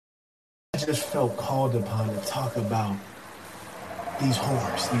I just felt called upon to talk about these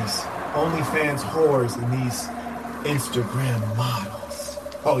whores, these OnlyFans whores, and these Instagram models.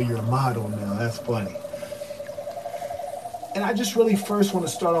 Oh, you're a model now. That's funny. And I just really first want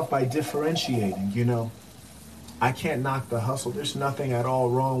to start off by differentiating. I can't knock the hustle. There's nothing at all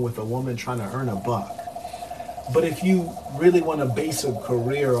wrong with a woman trying to earn a buck. But if you really want to base a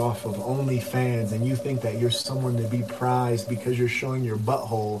career off of OnlyFans and you think that you're someone to be prized because you're showing your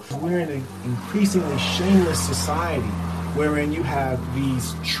butthole, we're in an increasingly shameless society wherein you have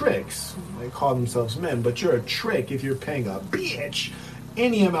these tricks. They call themselves men, but you're a trick if you're paying a bitch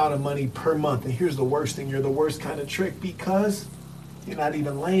any amount of money per month. And here's the worst thing. You're the worst kind of trick because you're not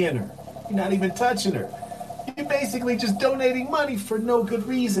even laying her. You're not even touching her. You're basically just donating money for no good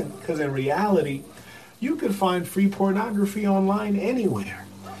reason. Because in reality, you could find free pornography online anywhere.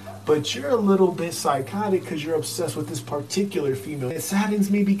 But you're a little bit psychotic because you're obsessed with this particular female. It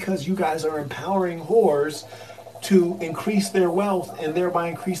saddens me because you guys are empowering whores to increase their wealth and thereby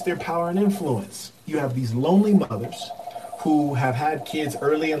increase their power and influence. You have these lonely mothers who have had kids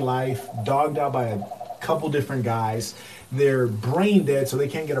early in life, dogged out by a couple different guys. They're brain dead, so they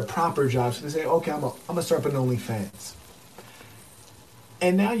can't get a proper job. So they say, okay, I'm gonna start up an OnlyFans.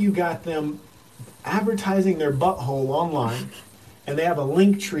 And now you got them advertising their butthole online, and they have a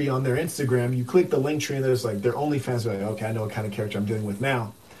link tree on their Instagram. You click the link tree and there's like their OnlyFans. Like, okay, I know what kind of character I'm dealing with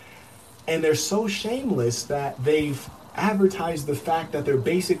now. And they're so shameless that they've advertised the fact that they're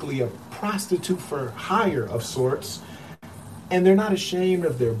basically a prostitute for hire of sorts. And they're not ashamed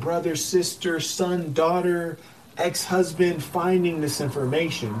of their brother, sister, son, daughter, ex-husband finding this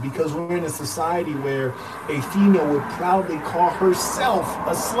information, because we're in a society where a female would proudly call herself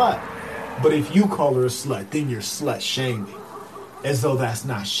a slut. But if you call her a slut, then you're slut shaming, as though that's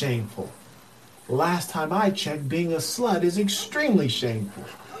not shameful. Last time I checked, being a slut is extremely shameful.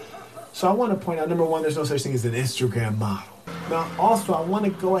 So I want to point out, number one, there's no such thing as an Instagram model. Now, also, I want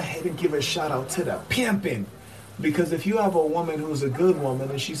to go ahead and give a shout out to the pimping. Because if you have a woman who's a good woman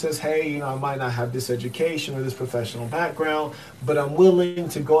and she says, hey, I might not have this education or this professional background, but I'm willing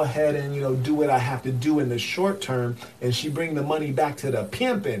to go ahead and, do what I have to do in the short term, and she bring the money back to the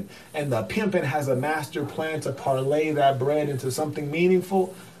pimpin', and the pimpin' has a master plan to parlay that bread into something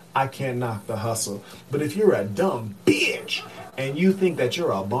meaningful, I can't knock the hustle. But if you're a dumb bitch and you think that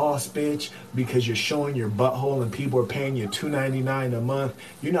you're a boss bitch because you're showing your butthole and people are paying you $2.99 a month,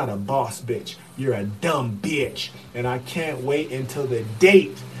 you're not a boss bitch. You're a dumb bitch. And I can't wait until the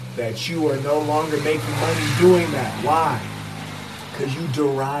date that you are no longer making money doing that. Why? Because you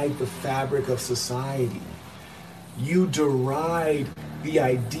deride the fabric of society. You deride the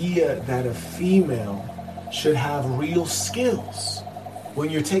idea that a female should have real skills when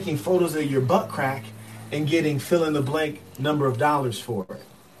you're taking photos of your butt crack and getting fill in the blank number of dollars for it.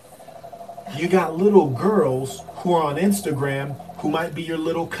 You got little girls who are on Instagram who might be your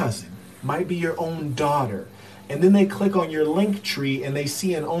little cousin, might be your own daughter. And then they click on your link tree and they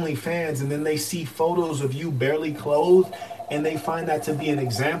see an OnlyFans, and then they see photos of you barely clothed, and they find that to be an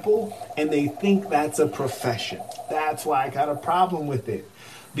example, and they think that's a profession. That's why I got a problem with it.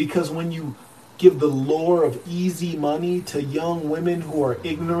 Because when you give the lure of easy money to young women who are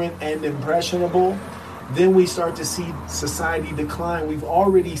ignorant and impressionable, then we start to see society decline. We've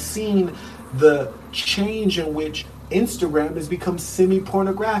already seen the change in which Instagram has become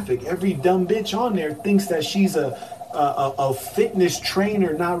semi-pornographic. Every dumb bitch on there thinks that she's a fitness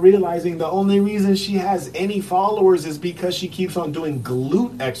trainer, not realizing the only reason she has any followers is because she keeps on doing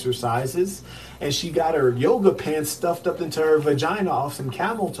glute exercises, and she got her yoga pants stuffed up into her vagina off some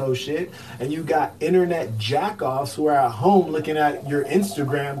camel toe shit, and you got internet jack-offs who are at home looking at your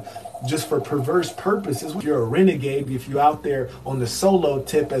Instagram just for perverse purposes. If you're a renegade, if you're out there on the solo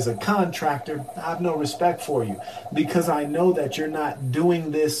tip as a contractor, I have no respect for you, because I know that you're not doing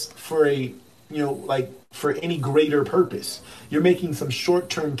this for for any greater purpose. You're making some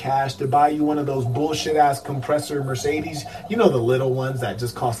short-term cash to buy you one of those bullshit-ass compressor Mercedes. The little ones that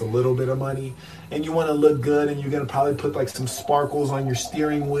just cost a little bit of money. And you want to look good, and you're going to probably put like some sparkles on your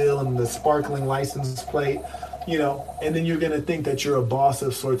steering wheel and the sparkling license plate. And then you're going to think that you're a boss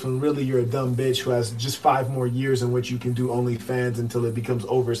of sorts when really you're a dumb bitch who has just 5 more years in which you can do OnlyFans until it becomes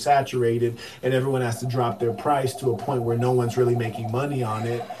oversaturated and everyone has to drop their price to a point where no one's really making money on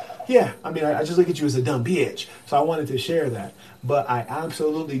it. Yeah, I just look at you as a dumb bitch. So I wanted to share that. But I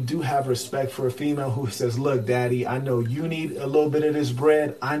absolutely do have respect for a female who says, look, daddy, I know you need a little bit of this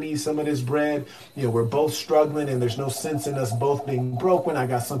bread. I need some of this bread. We're both struggling, and there's no sense in us both being broke when I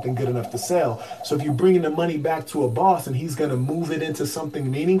got something good enough to sell. So if you're bringing the money back to a boss and he's going to move it into something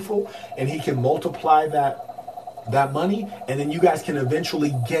meaningful, and he can multiply that that money, and then you guys can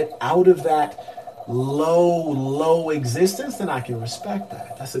eventually get out of that low existence, then I can respect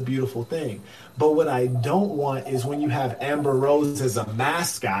that. That's a beautiful thing. But what I don't want is when you have Amber Rose as a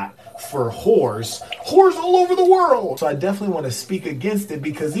mascot for whores all over the world. So I definitely want to speak against it,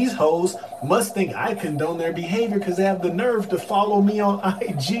 because these hoes must think I condone their behavior because they have the nerve to follow me on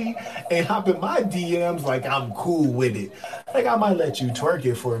IG and hop in my DMs like I'm cool with it. Like, I might let you twerk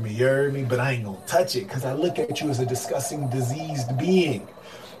it for me, you heard me, but I ain't gonna touch it because I look at you as a disgusting, diseased being.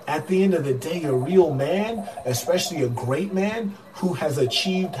 At the end of the day, a real man, especially a great man who has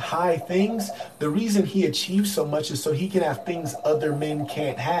achieved high things, the reason he achieves so much is so he can have things other men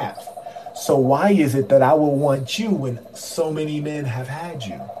can't have. So why is it that I will want you when so many men have had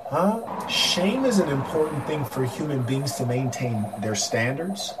you? Huh? Shame is an important thing for human beings to maintain their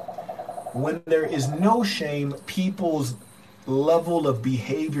standards. When there is no shame, people's level of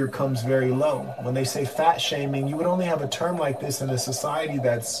behavior comes very low. When they say fat shaming, you would only have a term like this in a society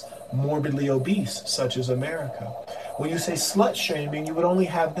that's morbidly obese, such as America. When you say slut shaming, you would only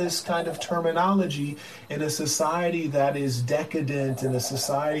have this kind of terminology in a society that is decadent, in a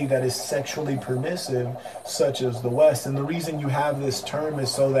society that is sexually permissive, such as the West. And the reason you have this term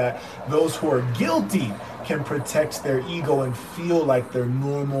is so that those who are guilty can protect their ego and feel like they're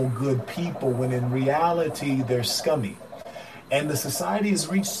normal, good people, when in reality, they're scummy. And the society has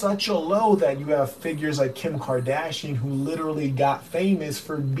reached such a low that you have figures like Kim Kardashian, who literally got famous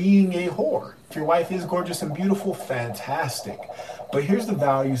for being a whore. If your wife is gorgeous and beautiful, fantastic. But here's the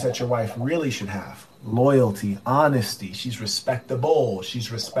values that your wife really should have. Loyalty, honesty, she's respectable,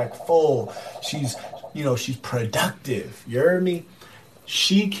 she's respectful, she's productive. You heard me?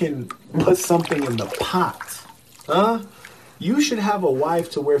 She can put something in the pot. Huh? You should have a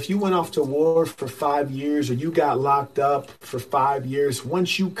wife to where if you went off to war for 5 years or you got locked up for 5 years,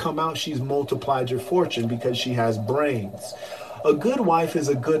 once you come out, she's multiplied your fortune because she has brains. A good wife is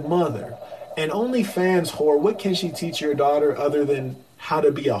a good mother. An OnlyFans whore, what can she teach your daughter other than how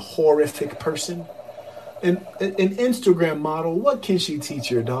to be a horrific person? An Instagram model, what can she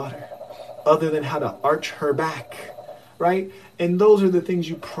teach your daughter other than how to arch her back, right? And those are the things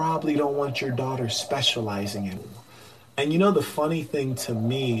you probably don't want your daughter specializing in. And you know, the funny thing to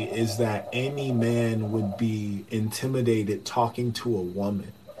me is that any man would be intimidated talking to a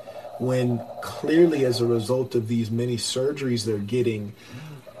woman when clearly as a result of these many surgeries they're getting,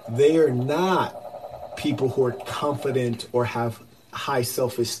 they are not people who are confident or have high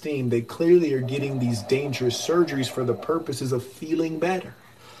self-esteem. They clearly are getting these dangerous surgeries for the purposes of feeling better.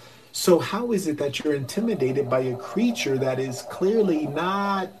 So how is it that you're intimidated by a creature that is clearly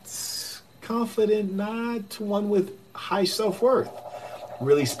not confident, not one with high self-worth?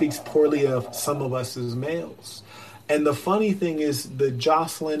 Really speaks poorly of some of us as males. And the funny thing is, the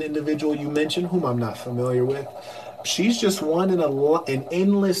Jocelyn individual you mentioned, whom I'm not familiar with, she's just one in an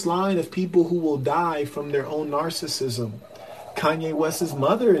endless line of people who will die from their own narcissism. Kanye West's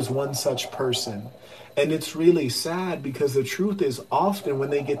mother is one such person. And it's really sad because the truth is often when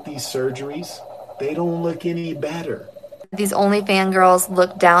they get these surgeries, they don't look any better. These OnlyFans girls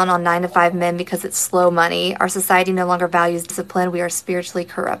look down on 9-to-5 men because it's slow money. Our society no longer values discipline. We are spiritually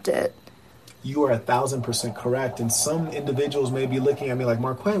corrupted. You are 1,000% correct. And some individuals may be looking at me like,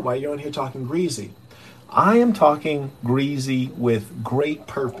 Marquette, why are you on here talking greasy? I am talking greasy with great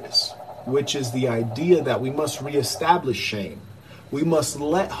purpose, which is the idea that we must reestablish shame. We must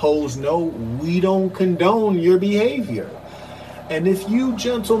let hoes know we don't condone your behavior. And if you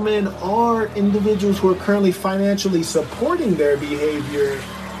gentlemen are individuals who are currently financially supporting their behavior,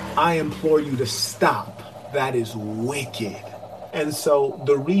 I implore you to stop. That is wicked. And so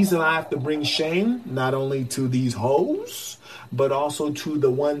the reason I have to bring shame, not only to these hoes, but also to the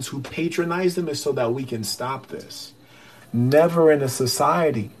ones who patronize them, is so that we can stop this. Never in a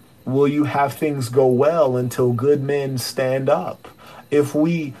society will you have things go well until good men stand up. If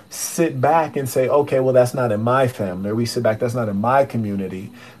we sit back and say, okay, well, that's not in my family, or we sit back, that's not in my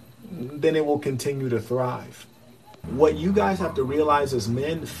community, then it will continue to thrive. What you guys have to realize as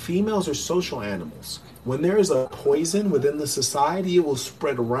men, females are social animals. When there is a poison within the society, it will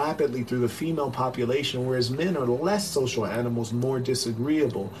spread rapidly through the female population, whereas men are less social animals, more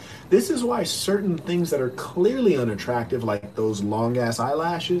disagreeable. This is why certain things that are clearly unattractive, like those long-ass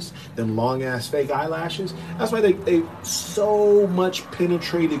eyelashes, them long-ass fake eyelashes, that's why they so much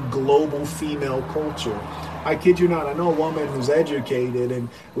penetrated global female culture. I kid you not. I know a woman who's educated, and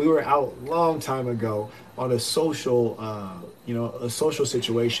we were out a long time ago on a social, a social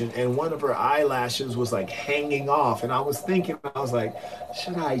situation, and one of her eyelashes was like hanging off, and I was thinking, I was like,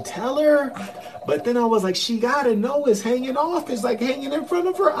 should I tell her? But then I was like, she gotta know it's hanging off. It's like hanging in front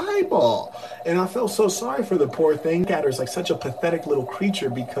of her eyeball, and I felt so sorry for the poor thing. At her, it's like such a pathetic little creature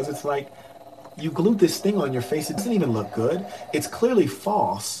because it's like you glued this thing on your face. It doesn't even look good. It's clearly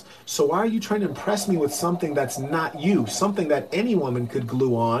false. So why are you trying to impress me with something that's not you? Something that any woman could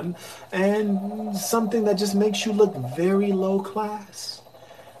glue on, and something that just makes you look very low class.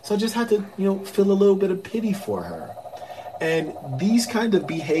 So I just had to, feel a little bit of pity for her. And these kind of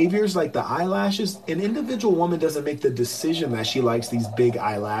behaviors, like the eyelashes, an individual woman doesn't make the decision that she likes these big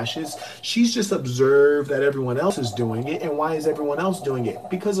eyelashes. She's just observed that everyone else is doing it. And why is everyone else doing it?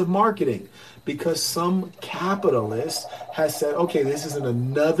 Because of marketing. Because some capitalist has said, okay, this is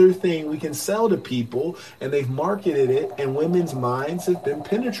another thing we can sell to people. And they've marketed it, and women's minds have been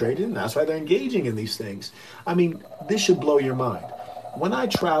penetrated. And that's why they're engaging in these things. I mean, this should blow your mind. When I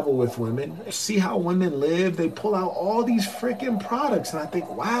travel with women, see how women live, they pull out all these freaking products. And I think,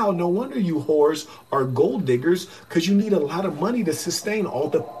 wow, no wonder you whores are gold diggers, because you need a lot of money to sustain all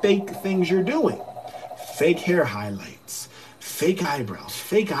the fake things you're doing. Fake hair highlights, fake eyebrows,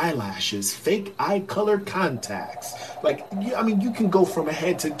 fake eyelashes, fake eye color contacts. You can go from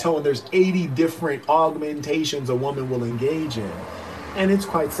head to toe, and there's 80 different augmentations a woman will engage in. And it's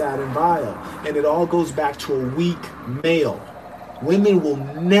quite sad and vile. And it all goes back to a weak male. Women will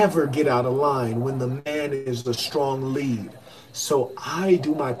never get out of line when the man is the strong lead. So I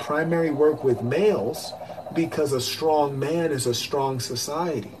do my primary work with males because a strong man is a strong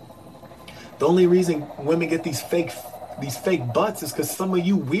society. The only reason women get these fake butts is because some of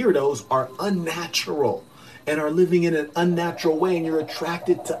you weirdos are unnatural and are living in an unnatural way, and you're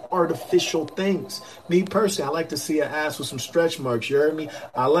attracted to artificial things. Me personally, I like to see an ass with some stretch marks, you heard me?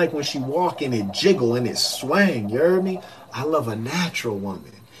 I like when she walk and it jiggle and it swang, you heard me? I love a natural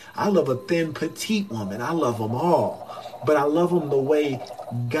woman. I love a thin, petite woman. I love them all. But I love them the way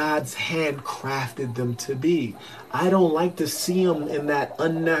God's hand crafted them to be. I don't like to see them in that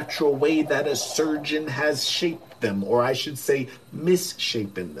unnatural way that a surgeon has shaped them, or I should say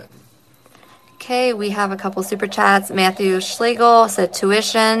misshapen them. Okay, we have a couple super chats. Matthew Schlegel said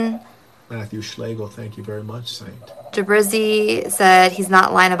tuition. Matthew Schlegel, thank you very much, Saint. Jabrizzi said he's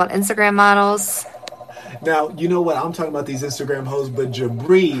not lying about Instagram models. Now, you know what? I'm talking about these Instagram hoes, but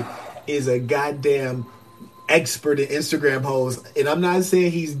Jabri is a goddamn expert in Instagram hoes. And I'm not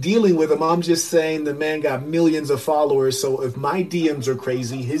saying he's dealing with them. I'm just saying the man got millions of followers. So if my DMs are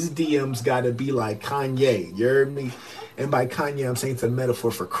crazy, his DMs got to be like Kanye. You heard me? And by Kanye, I'm saying it's a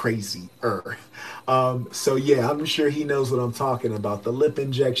metaphor for crazy-er. So yeah, I'm sure he knows what I'm talking about. The lip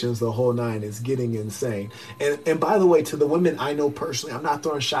injections, the whole nine, is getting insane. And by the way, to the women I know personally, I'm not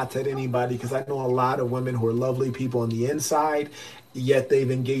throwing shots at anybody, because I know a lot of women who are lovely people on the inside, yet they've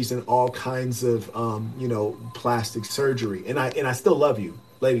engaged in all kinds of, plastic surgery. And I still love you,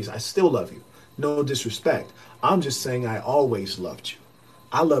 ladies. I still love you. No disrespect. I'm just saying I always loved you.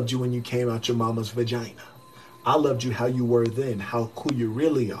 I loved you when you came out your mama's vagina. I loved you how you were then, how cool you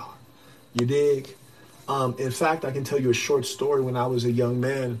really are. You dig? In fact, I can tell you a short story. When I was a young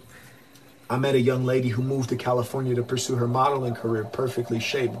man, I met a young lady who moved to California to pursue her modeling career. Perfectly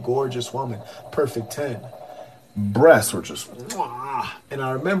shaped, gorgeous woman, perfect 10. Breasts were just, mwah. And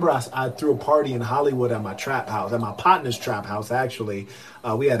I remember I threw a party in Hollywood at my trap house, at my partner's trap house, actually.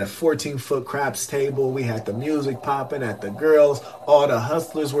 We had a 14-foot craps table. We had the music popping at the girls. All the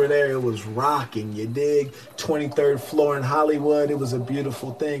hustlers were there. It was rocking, you dig? 23rd floor in Hollywood. It was a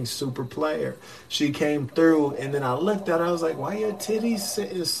beautiful thing. Super player. She came through, and then I looked at her. I was like, why your titties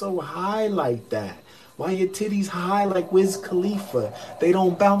sitting so high like that? Why your titties high like Wiz Khalifa? They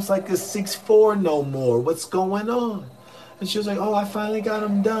don't bounce like a 6'4" no more. What's going on? And she was like, oh, I finally got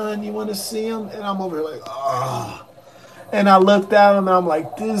them done. You want to see them? And I'm over here like, ah. And I looked at him, and I'm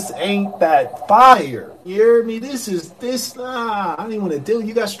like, this ain't that fire. You hear me? I don't even want to deal.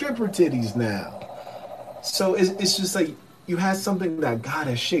 You got stripper titties now. So it's just like, you had something that God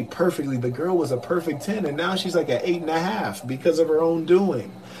has shaped perfectly. The girl was a perfect 10, and now she's like an 8.5 because of her own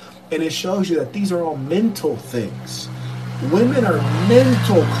doing. And it shows you that these are all mental things. Women are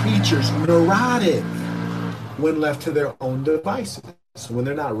mental creatures, neurotic, when left to their own devices, when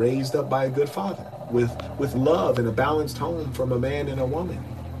they're not raised up by a good father, with love and a balanced home from a man and a woman.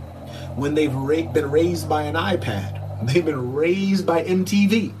 When they've been raised by an iPad, they've been raised by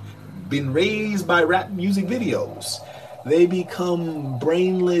MTV, been raised by rap music videos. They become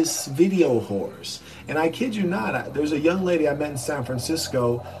brainless video whores. And I kid you not, there's a young lady I met in San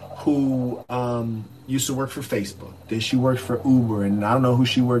Francisco who used to work for Facebook. Then she worked for Uber, and I don't know who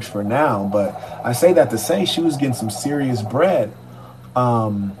she works for now, but I say that to say she was getting some serious bread.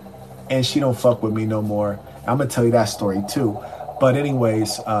 And she don't fuck with me no more. I'm gonna tell you that story too. But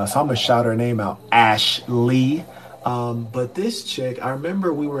anyways, so I'm gonna shout her name out, Ashley. But this chick, I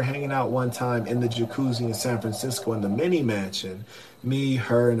remember we were hanging out one time in the jacuzzi in San Francisco in the mini mansion, me,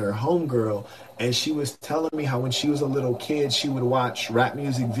 her, and her homegirl. And she was telling me how when she was a little kid, she would watch rap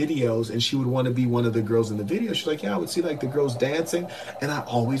music videos and she would want to be one of the girls in the video. She's like, yeah, I would see like the girls dancing. And I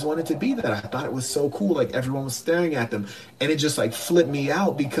always wanted to be that. I thought it was so cool. Like everyone was staring at them. And it just like flipped me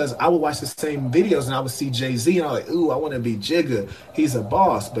out because I would watch the same videos and I would see Jay-Z and I was like, ooh, I want to be Jigga. He's a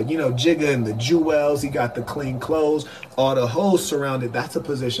boss. But you know, Jigga and the jewels, he got the clean clothes, all the hoes surrounded. That's a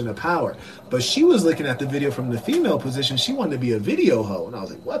position of power. But she was looking at the video from the female position. She wanted to be a video hoe. And I was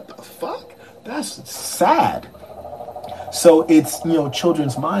like, what the fuck? That's sad. So it's, you know,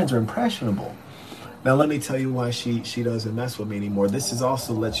 children's minds are impressionable. Now, let me tell you why she doesn't mess with me anymore. This is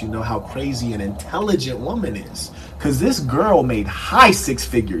also lets you know how crazy an intelligent woman is. Because this girl made high six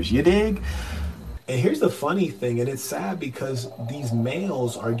figures, you dig? And here's the funny thing, and it's sad because these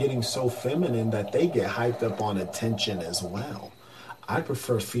males are getting so feminine that they get hyped up on attention as well. I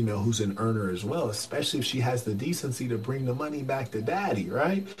prefer a female who's an earner as well, especially if she has the decency to bring the money back to daddy,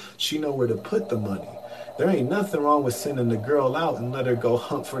 right? She know where to put the money. There ain't nothing wrong with sending the girl out and let her go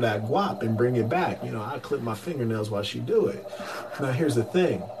hunt for that guap and bring it back. You know, I clip my fingernails while she do it. Now, here's the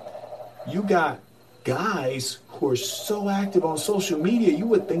thing. You got guys who are so active on social media, you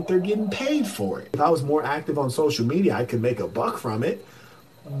would think they're getting paid for it. If I was more active on social media, I could make a buck from it.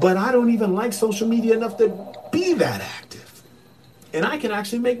 But I don't even like social media enough to be that active. And I can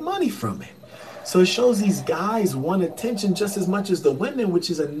actually make money from it. So it shows these guys want attention just as much as the women, which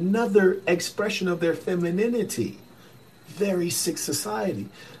is another expression of their femininity. Very sick society.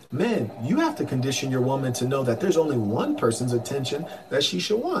 Men, you have to condition your woman to know that there's only one person's attention that she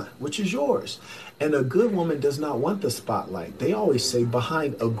should want, which is yours. And a good woman does not want the spotlight. They always say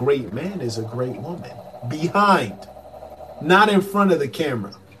behind a great man is a great woman. Behind. Not in front of the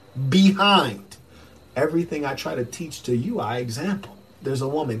camera. Behind. Everything I try to teach to you, I example. There's a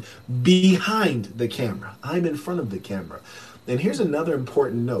woman behind the camera. I'm in front of the camera. And here's another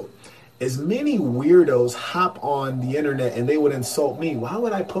important note. As many weirdos hop on the internet and they would insult me, why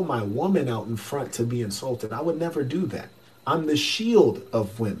would I put my woman out in front to be insulted? I would never do that. I'm the shield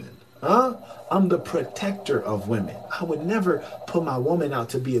of women. I'm the protector of women. I would never put my woman out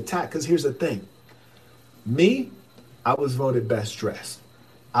to be attacked. Because here's the thing. Me, I was voted best dressed.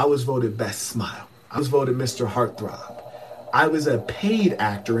 I was voted best smile. I was voted Mr. Heartthrob. I was a paid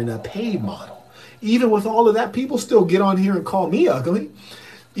actor and a paid model. Even with all of that, people still get on here and call me ugly.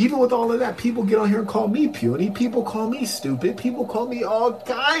 Even with all of that, people get on here and call me puny. People call me stupid. People call me all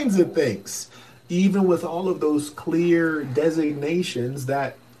kinds of things. Even with all of those clear designations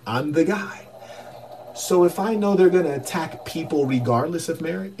that I'm the guy. So if I know they're going to attack people regardless of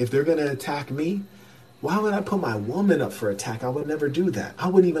merit, if they're going to attack me, why would I put my woman up for attack? I would never do that. I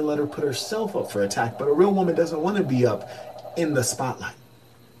wouldn't even let her put herself up for attack. But a real woman doesn't want to be up in the spotlight.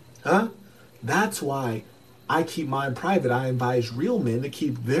 That's why I keep mine private. I advise real men to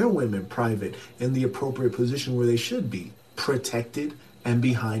keep their women private in the appropriate position where they should be. Protected and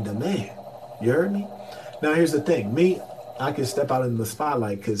behind a man. You heard me? Now here's the thing. Me, I can step out in the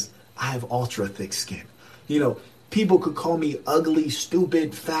spotlight because I have ultra thick skin. You know, people could call me ugly,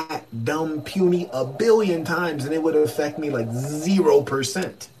 stupid, fat, dumb, puny a billion times and it would affect me like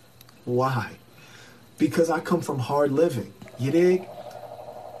 0%. Why? Because I come from hard living. You dig?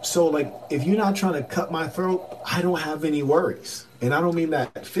 So like, if you're not trying to cut my throat, I don't have any worries. And I don't mean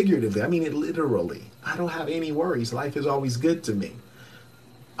that figuratively. I mean it literally. I don't have any worries. Life is always good to me.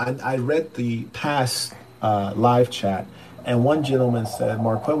 I read the past live chat and one gentleman said,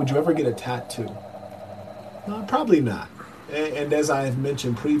 Marquette, would you ever get a tattoo? No, probably not. And as I have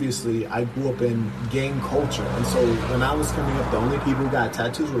mentioned previously, I grew up in gang culture. And so when I was coming up, the only people who got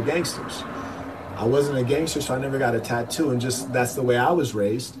tattoos were gangsters. I wasn't a gangster, so I never got a tattoo. And just that's the way I was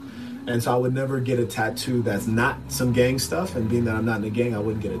raised. And so I would never get a tattoo that's not some gang stuff. And being that I'm not in a gang, I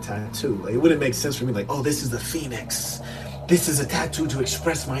wouldn't get a tattoo. Like, it wouldn't make sense for me like, oh, this is the Phoenix. This is a tattoo to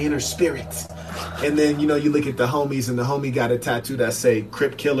express my inner spirit. And then, you know, you look at the homies and the homie got a tattoo that say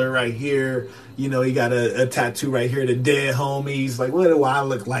Crip Killer right here. You know, he got a tattoo right here, the dead homies. Like, what do I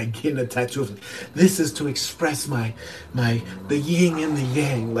look like getting a tattoo? This is to express the yin and the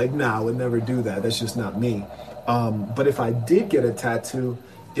yang. Like, nah, I would never do that. That's just not me. But if I did get a tattoo,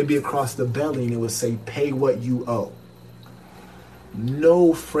 it'd be across the belly and it would say, pay what you owe.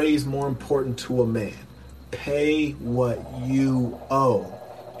 No phrase more important to a man. Pay what you owe.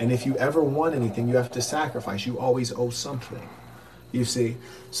 And if you ever want anything, you have to sacrifice. You always owe something. You see?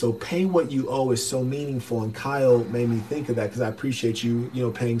 So pay what you owe is so meaningful. And Kyle made me think of that because I appreciate you,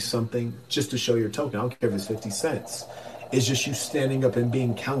 paying something just to show your token. I don't care if it's 50 cents. It's just you standing up and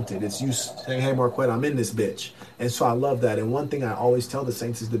being counted. It's you saying, hey, Marquette, I'm in this bitch. And so I love that. And one thing I always tell the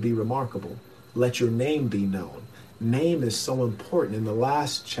Saints is to be remarkable. Let your name be known. Name is so important. In the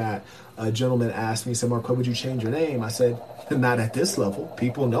last chat, a gentleman asked me, he said, Marquette, would you change your name? I said, not at this level.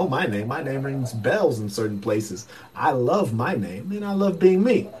 People know my name. My name rings bells in certain places. I love my name and I love being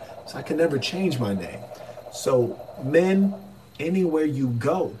me. So I can never change my name. So men, anywhere you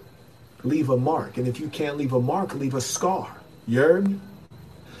go, leave a mark. And if you can't leave a mark, leave a scar. You heard me?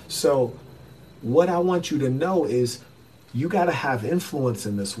 So what I want you to know is you got to have influence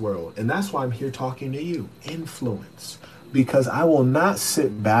in this world. And that's why I'm here talking to you. Influence. Because I will not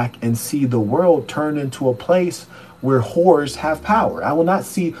sit back and see the world turn into a place where whores have power. I will not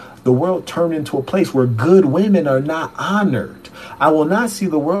see the world turn into a place where good women are not honored. I will not see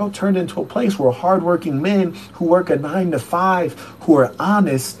the world turn into a place where hardworking men who work a 9 to 5, who are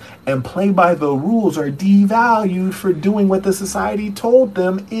honest and play by the rules, are devalued for doing what the society told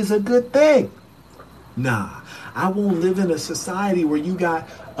them is a good thing. Nah, I won't live in a society where you got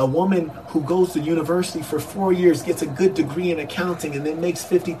a woman who goes to university for 4 years, gets a good degree in accounting, and then makes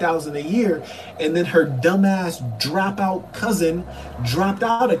 $50,000 a year, and then her dumbass dropout cousin dropped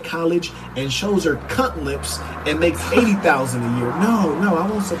out of college and shows her cunt lips and makes $80,000 a year. No, I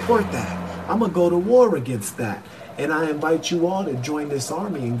won't support that. I'm gonna go to war against that, and I invite you all to join this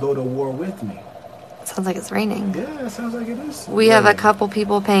army and go to war with me. Sounds like it's raining. Yeah, it sounds like it is. We have a couple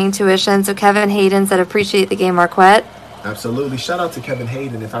people paying tuition. So Kevin Hayden said, appreciate the game, Marquette. Absolutely. Shout out to Kevin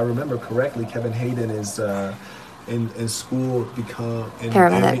Hayden. If I remember correctly, Kevin Hayden is in school become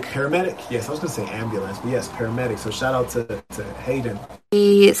paramedic. Paramedic? Yes, I was going to say ambulance, but yes, paramedic. So shout out to Hayden.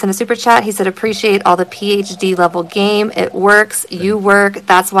 He sent a super chat. He said, appreciate all the PhD level game. It works. You work.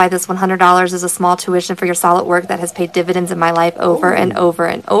 That's why this $100 is a small tuition for your solid work that has paid dividends in my life over and over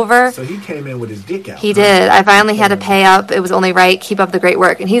and over. So he came in with his dick out. He did. I finally had to pay up. It was only right. Keep up the great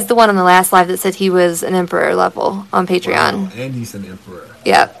work. And he's the one on the last live that said he was an emperor level on Patreon. Wow. And he's an emperor.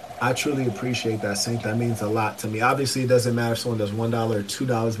 Yep. I truly appreciate that, Saint. That means a lot to me. Obviously, it doesn't matter if someone does $1 or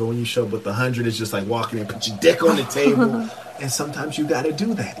 $2, but when you show up with 100, it's just like walking in, put your dick on the table. And sometimes you got to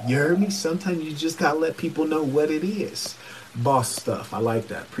do that. You heard me? Sometimes you just got to let people know what it is. Boss stuff. I like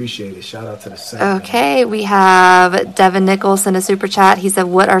that. Appreciate it. Shout out to the Saint. Okay, we have Devin Nichols in a super chat. He said,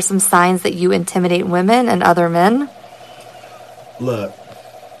 what are some signs that you intimidate women and other men? Look,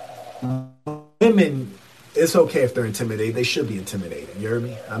 women, it's okay if they're intimidated. They should be intimidated. You heard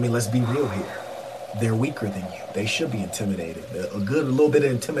me? I mean, let's be real here. They're weaker than you. They should be intimidated. A little bit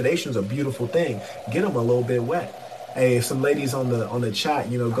of intimidation is a beautiful thing. Get them a little bit wet. Hey, if some ladies on the chat,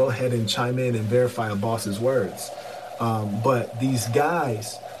 go ahead and chime in and verify a boss's words. But these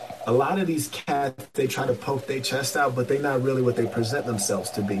guys, a lot of these cats, they try to poke their chest out, but they're not really what they present themselves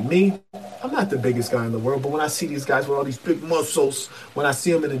to be. Me, I'm not the biggest guy in the world, but when I see these guys with all these big muscles, when I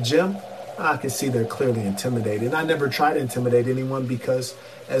see them in the gym, I can see they're clearly intimidated. And I never try to intimidate anyone because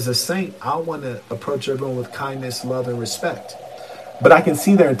as a saint, I want to approach everyone with kindness, love, and respect. But I can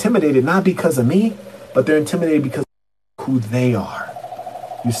see they're intimidated not because of me, but they're intimidated because of who they are.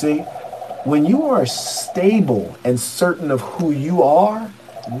 You see? When you are stable and certain of who you are,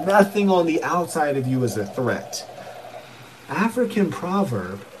 nothing on the outside of you is a threat. African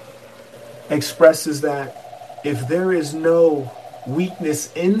proverb expresses that if there is no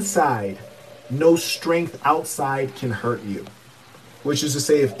weakness inside, no strength outside can hurt you. Which is to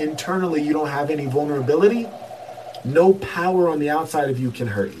say, if internally you don't have any vulnerability, no power on the outside of you can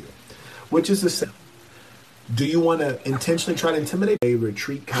hurt you. Which is to say, do you want to intentionally try to intimidate a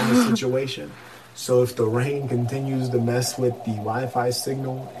retreat kind of situation? So if the rain continues to mess with the Wi-Fi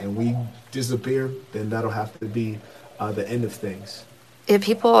signal and we disappear, then that'll have to be the end of things. Yeah,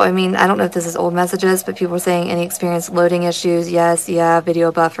 people, I don't know if this is old messages, but people are saying any experience loading issues. Yes, yeah,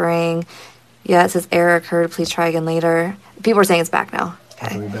 video buffering. Yeah, it says error occurred. Please try again later. People are saying it's back now.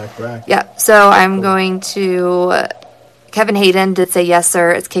 Okay. Back. Yeah, so I'm going to... Kevin Hayden did say, yes,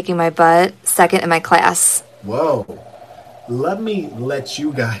 sir, it's kicking my butt. Second in my class. Whoa. Let me let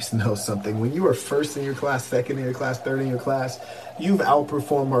you guys know something. When you were first in your class, second in your class, third in your class, you've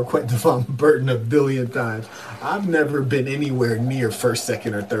outperformed Marquette Devon Burton 1 billion times. I've never been anywhere near first,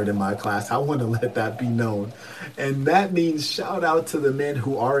 second, or third in my class. I want to let that be known. And that means shout out to the men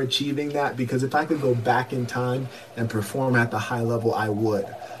who are achieving that, because if I could go back in time and perform at the high level, I would.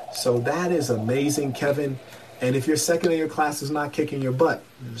 So that is amazing, Kevin. And if your second in your class is not kicking your butt,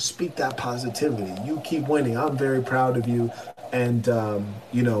 speak that positivity. You keep winning. I'm very proud of you. And,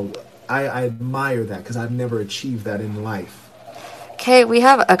 I admire that because I've never achieved that in life. Okay, we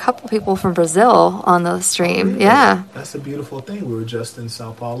have a couple people from Brazil on the Oh, stream. really? Yeah, That's a beautiful thing. We were just in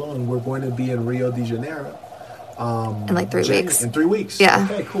Sao Paulo, and we're going to be in Rio de Janeiro in like 3 weeks. in 3 weeks. Yeah.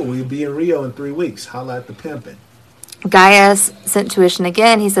 Okay, cool. We'll be in Rio in 3 weeks. Holla at the pimpin'. Gaius sent tuition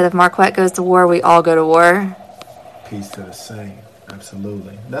again. He said, if Marquette goes to war, we all go to war. Peace to the same.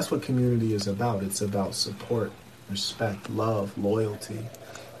 Absolutely. That's what community is about. It's about support, respect, love, loyalty.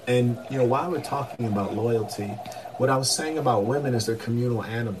 And, while we're talking about loyalty, what I was saying about women is they're communal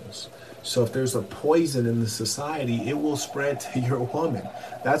animals. So if there's a poison in the society, it will spread to your woman.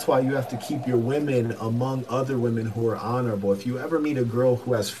 That's why you have to keep your women among other women who are honorable. If you ever meet a girl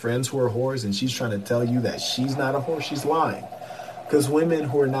who has friends who are whores and she's trying to tell you that she's not a whore, she's lying. Because women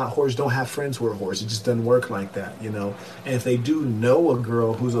who are not whores don't have friends who are whores. It just doesn't work like that, And if they do know a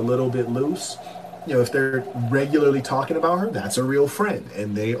girl who's a little bit loose, if they're regularly talking about her, that's a real friend.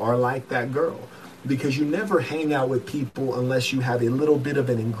 And they are like that girl. Because you never hang out with people unless you have a little bit of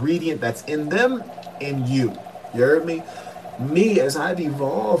an ingredient that's in them in you. You heard me? Me, as I've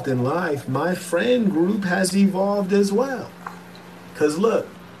evolved in life, my friend group has evolved as well. Because look,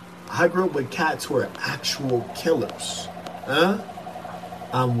 I grew up with cats who are actual killers.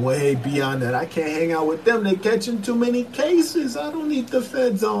 I'm way beyond that. I can't hang out with them. They're catching too many cases. I don't need the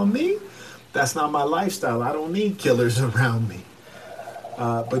feds on me. That's not my lifestyle. I don't need killers around me.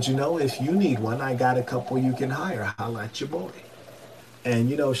 But if you need one, I got a couple you can hire. Holla at your boy. And,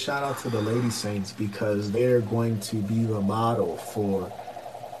 shout out to the Lady Saints because they're going to be the model for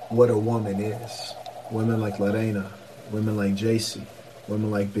what a woman is. Women like Lorena, women like JC,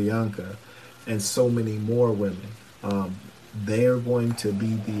 women like Bianca, and so many more women. They're going to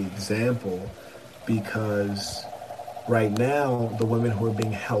be the example because right now, the women who are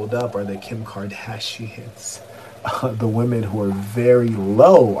being held up are the Kim Kardashians. The women who are very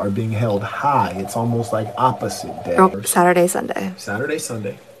low are being held high. It's almost like opposite day. Saturday, Sunday. Saturday,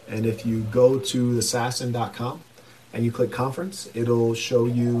 Sunday. And if you go to thesassin.com and you click conference, it'll show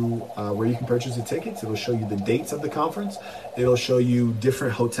you where you can purchase the tickets. It'll show you the dates of the conference. It'll show you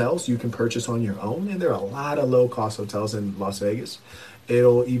different hotels you can purchase on your own. And there are a lot of low-cost hotels in Las Vegas.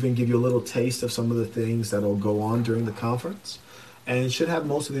 It'll even give you a little taste of some of the things that'll go on during the conference. And it should have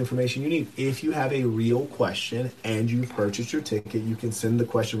most of the information you need. If you have a real question and you've purchased your ticket, you can send the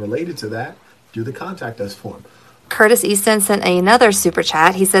question related to that through the contact us form. Curtis Easton sent another super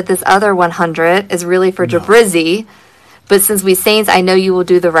chat. He said this other 100 is really for Jabrizzi. But since we Saints, I know you will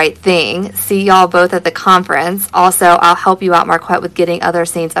do the right thing. See y'all both at the conference. Also, I'll help you out, Marquette, with getting other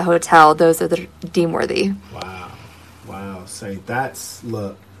Saints a hotel. Those are the deem-worthy. Wow. Say,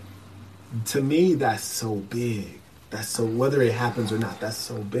 look, to me, that's so big. That's so, whether it happens or not, that's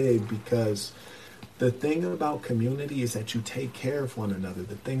so big because the thing about community is that you take care of one another.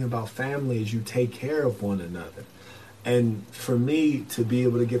 The thing about family is you take care of one another. And for me to be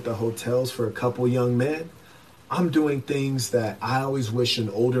able to get the hotels for a couple young men, I'm doing things that I always wish an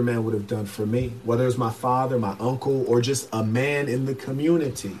older man would have done for me, whether it's my father, my uncle, or just a man in the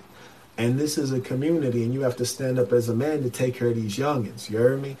community. And this is a community, and you have to stand up as a man to take care of these youngins. You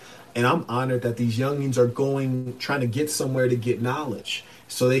heard me? And I'm honored that these youngins are trying to get somewhere to get knowledge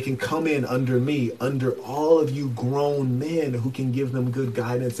so they can come in under me, under all of you grown men who can give them good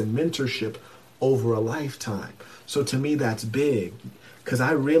guidance and mentorship over a lifetime. So to me, that's big because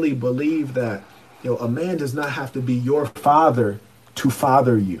I really believe that, a man does not have to be your father to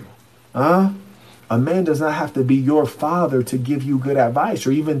father you. A man does not have to be your father to give you good advice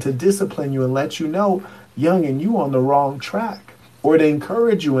or even to discipline you and let you know, young, and you on the wrong track. Or to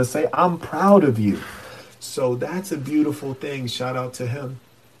encourage you and say, I'm proud of you. So that's a beautiful thing. Shout out to him.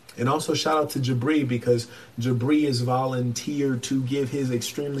 And also shout out to Jabri because Jabri has volunteered to give his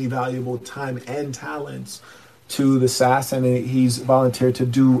extremely valuable time and talents to the SAS, and he's volunteered to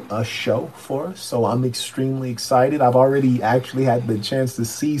do a show for us. So I'm extremely excited. I've already actually had the chance to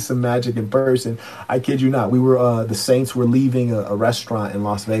see some magic in person. I kid you not. We were the Saints were leaving a restaurant in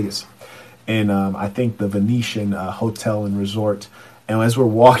Las Vegas. And I think the Venetian Hotel and Resort. And as we're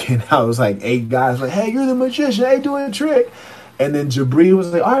walking out, it was like 8 guys like, hey, you're the magician. Hey, doing a trick. And then Jabri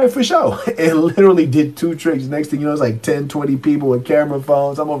was like, all right, for sure. And literally did 2 tricks. Next thing you know, it's like 10, 20 people with camera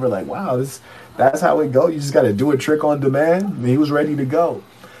phones. I'm over like, wow, that's how it goes. You just got to do a trick on demand. And he was ready to go.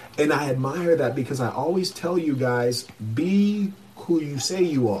 And I admire that because I always tell you guys, be who you say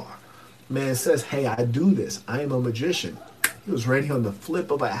you are. Man says, hey, I do this. I am a magician. He was ready on the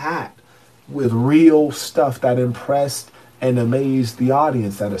flip of a hat with real stuff that impressed and amazed the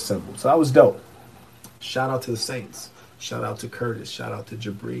audience that assembled. So that was dope. Shout out to the Saints. Shout out to Curtis. Shout out to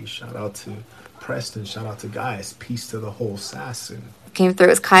Jabri. Shout out to Preston. Shout out to Guys. Peace to the whole Assassin. Came through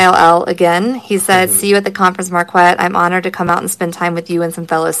as Kyle L. again. He said, Mhm. see you at the conference, Marquette. I'm honored to come out and spend time with you and some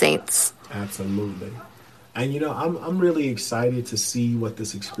fellow Saints. Absolutely. And I'm really excited to see what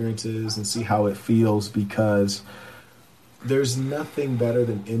this experience is and see how it feels, because there's nothing better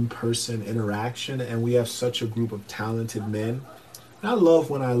than in-person interaction, and we have such a group of talented men. And I love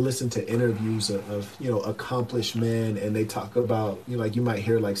when I listen to interviews of accomplished men, and they talk about, like you might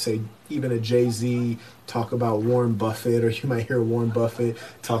hear, like, say, even a Jay-Z talk about Warren Buffett, or you might hear Warren Buffett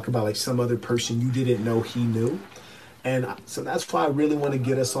talk about like some other person you didn't know he knew. And so that's why I really want to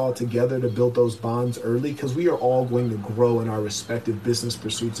get us all together to build those bonds early, because we are all going to grow in our respective business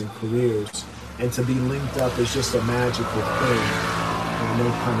pursuits and careers. And to be linked up is just a magical thing.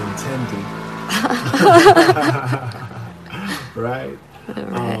 No pun intended. Right?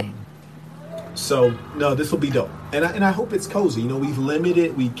 Right. So, no, this will be dope. And I hope it's cozy.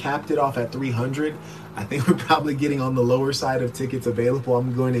 We capped it off at 300. I think we're probably getting on the lower side of tickets available.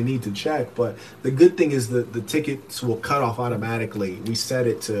 I'm going to need to check. But the good thing is that the tickets will cut off automatically. We set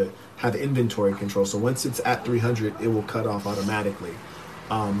it to have inventory control. So once it's at 300, it will cut off automatically.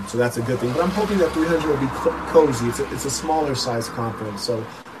 So that's a good thing. But I'm hoping that 300 will be cozy. It's a smaller size conference. So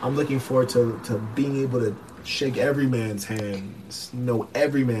I'm looking forward to being able to shake every man's hands, know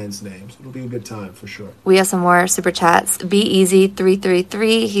every man's names. It'll be a good time for sure. We have some more super chats. Be Easy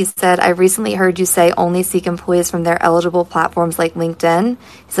 333. He said, I recently heard you say only seek employees from their eligible platforms like LinkedIn.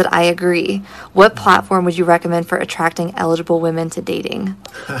 He said, I agree. What platform would you recommend for attracting eligible women to dating?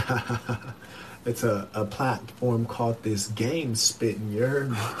 It's a platform called This Game Spitting. You heard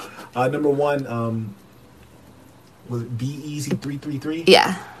me. Number one, was it Be Easy 333?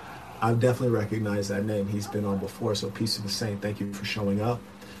 Yeah. I've definitely recognized that name. He's been on before, so peace to the saint. Thank you for showing up.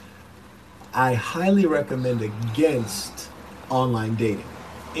 I highly recommend against online dating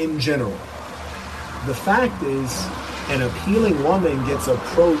in general. The fact is, an appealing woman gets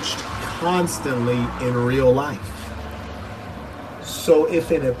approached constantly in real life. So if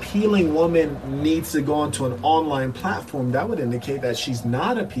an appealing woman needs to go onto an online platform, that would indicate that she's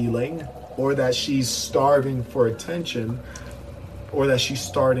not appealing, or that she's starving for attention, or that she's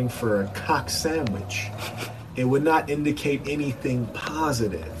starting for a cock sandwich. It would not indicate anything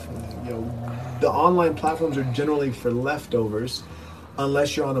positive. The online platforms are generally for leftovers,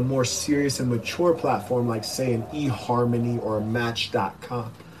 unless you're on a more serious and mature platform, like say an eHarmony or a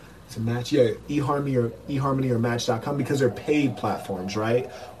Match.com. It's a Match, yeah, eHarmony or Match.com, because they're paid platforms, right?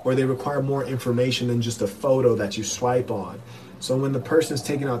 Or they require more information than just a photo that you swipe on. So when the person's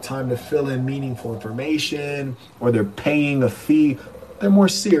taking out time to fill in meaningful information, or they're paying a fee, they're more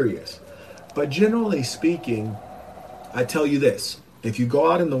serious. But generally speaking, I tell you this, if you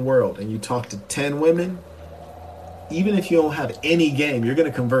go out in the world and you talk to 10 women, even if you don't have any game, you're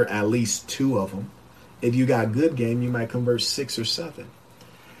going to convert at least 2 of them. If you got good game, you might convert 6 or 7.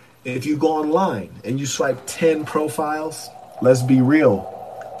 If you go online and you swipe 10 profiles, let's be real,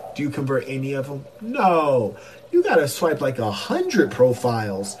 do you convert any of them? No. You got to swipe like 100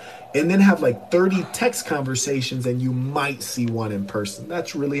 profiles and then have like 30 text conversations, and you might see one in person.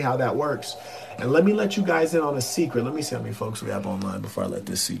 That's really how that works. And let me let you guys in on a secret. Let me see how many folks we have online before I let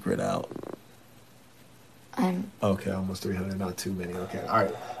this secret out. Okay, almost 300, not too many. Okay, all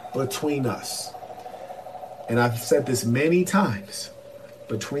right. Between us, and I've said this many times,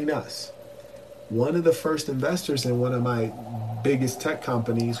 between us, one of the first investors in one of my biggest tech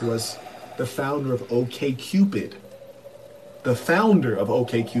companies was the founder of OkCupid. The founder of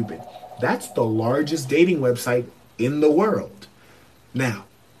OkCupid. That's the largest dating website in the world. Now,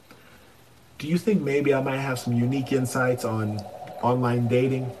 do you think maybe I might have some unique insights on online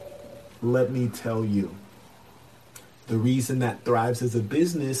dating? Let me tell you. The reason that thrives as a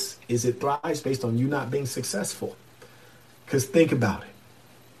business is it thrives based on you not being successful. Because think about it.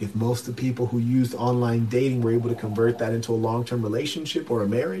 If most of the people who used online dating were able to convert that into a long-term relationship or a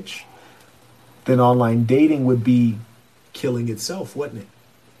marriage, then online dating would be killing itself, wouldn't it?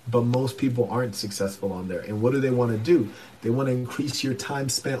 But most people aren't successful on there. And what do they want to do? They want to increase your time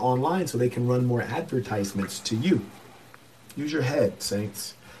spent online so they can run more advertisements to you. Use your head,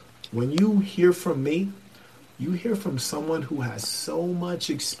 saints. When you hear from me, you hear from someone who has so much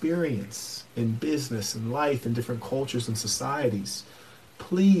experience in business and life and different cultures and societies.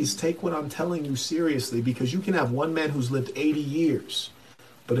 Please take what I'm telling you seriously, because you can have one man who's lived 80 years.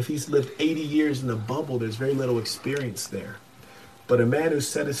 But if he's lived 80 years in a bubble, there's very little experience there. But a man who's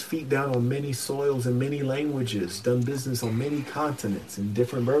set his feet down on many soils and many languages, done business on many continents in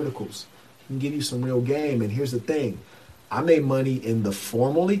different verticals, can give you some real game. And here's the thing. I made money in the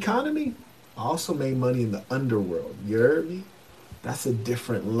formal economy I also made money in the underworld. You heard me? That's a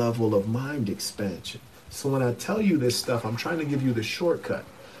different level of mind expansion. So when I tell you this stuff, I'm trying to give you the shortcut.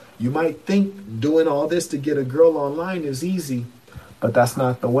 You might think doing all this to get a girl online is easy, but that's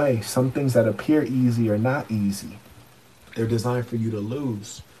not the way. Some things that appear easy are not easy. They're designed for you to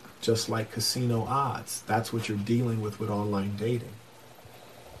lose, just like casino odds. That's what you're dealing with online dating.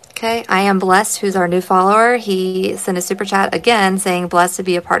 Okay, I am Blessed, who's our new follower. He sent a super chat again saying, blessed to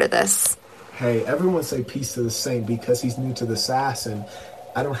be a part of this. Hey, everyone say peace to the saint because he's new to the SaaS and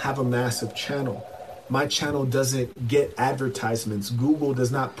I don't have a massive channel. My channel doesn't get advertisements. Google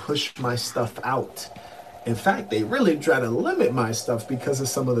does not push my stuff out. In fact, they really try to limit my stuff because of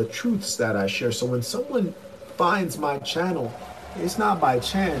some of the truths that I share. So when someone finds my channel, it's not by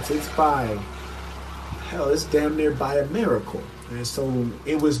chance, it's damn near by a miracle. And so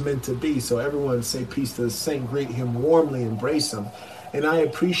it was meant to be. So everyone say peace to the saint, greet him warmly, embrace him. And I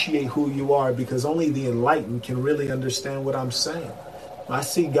appreciate who you are because only the enlightened can really understand what I'm saying. I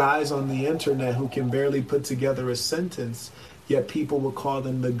see guys on the internet who can barely put together a sentence, yet people will call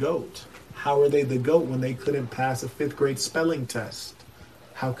them the GOAT. How are they the GOAT when they couldn't pass a 5th grade spelling test?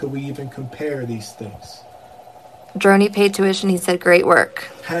 How could we even compare these things? Droney paid tuition. He said, great work.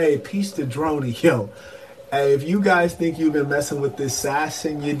 Hey, peace to Droney. Yo, hey, if you guys think you've been messing with this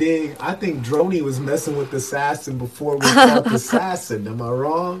assassin, you dig? I think Droney was messing with the assassin before we called the assassin. Am I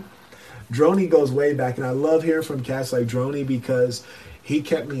wrong? Droney goes way back, and I love hearing from cats like Droney because he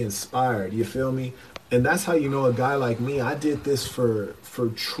kept me inspired. You feel me? And that's how you know a guy like me. I did this for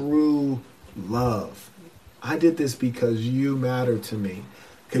true love. I did this because you matter to me.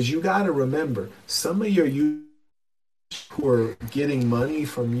 Because you got to remember, some of your users who are getting money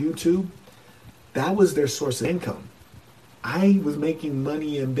from YouTube, that was their source of income. I was making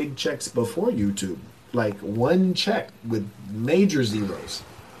money in big checks before YouTube. Like one check with major zeros.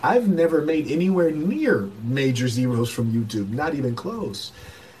 I've never made anywhere near major zeros from YouTube, not even close.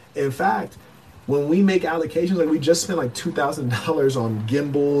 In fact, when we make allocations, like we just spent like $2,000 on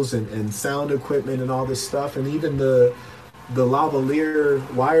gimbals and sound equipment and all this stuff, and even the lavalier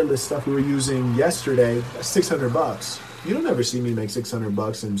wireless stuff we were using yesterday, that's $600. You don't ever see me make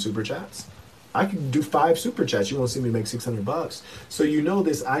 $600 in super chats. I can do 5 super chats. You won't see me make $600. So you know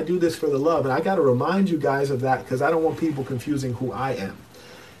this. I do this for the love, and I got to remind you guys of that because I don't want people confusing who I am.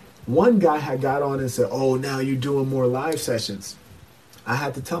 One guy had got on and said, oh, now you're doing more live sessions. I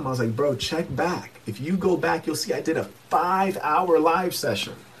had to tell him, I was like, bro, check back. If you go back, you'll see I did a 5-hour live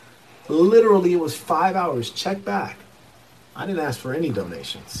session. Literally, it was 5 hours. Check back. I didn't ask for any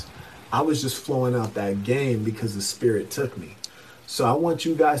donations. I was just flowing out that game because the spirit took me. So I want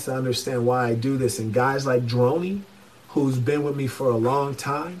you guys to understand why I do this. And guys like Droney, who's been with me for a long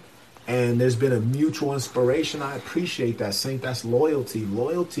time, and there's been a mutual inspiration. I appreciate that, Saint. That's loyalty.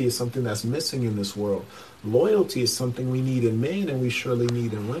 Loyalty is something that's missing in this world. Loyalty is something we need in men and we surely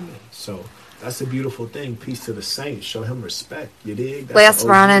need in women. So that's a beautiful thing. Peace to the Saint. Show him respect. You dig? Last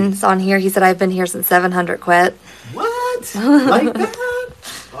Ronan's on here. He said, I've been here since 700 quit. What? Like that?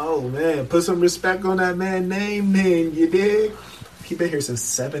 Oh, man. Put some respect on that man's name, then. You dig? He been here since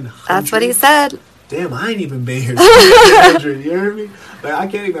 700. That's what he said. Damn, I ain't even been here since 700. You hear me? Like, I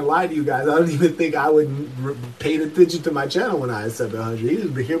can't even lie to you guys. I don't even think I would pay attention to my channel when I had 700. He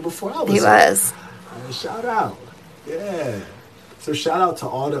was here before I was. He was. Shout out. Yeah. So shout out to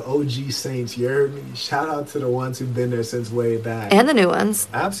all the OG Saints. You heard me? Shout out to the ones who've been there since way back. And the new ones.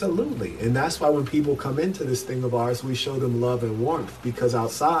 Absolutely. And that's why when people come into this thing of ours, we show them love and warmth. Because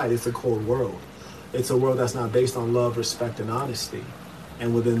outside, it's a cold world. It's a world that's not based on love, respect, and honesty.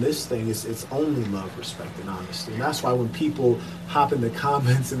 And within this thing, it's only love, respect, and honesty. And that's why when people hop in the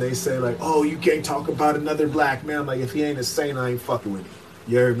comments and they say, like, oh, you can't talk about another black man. I'm like, if he ain't a saint, I ain't fucking with him.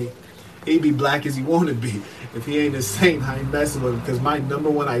 You heard me? He be black as he want to be. If he ain't a saint, I ain't messing with him. Because my number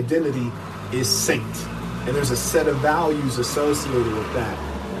one identity is saint. And there's a set of values associated with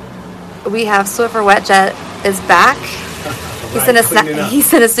that. We have Swiffer Wetjet is back. He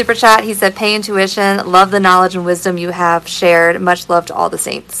sent a super chat. He said, pay intuition. Love the knowledge and wisdom you have shared. Much love to all the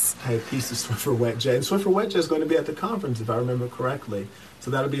saints. Hey, peace to Swiffer Wetjet. And Swiffer Wetjet is going to be at the conference, if I remember correctly.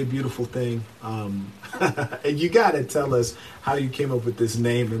 So that'll be a beautiful thing. And you got to tell us how you came up with this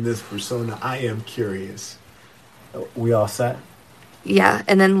name and this persona. I am curious. We all set? Yeah.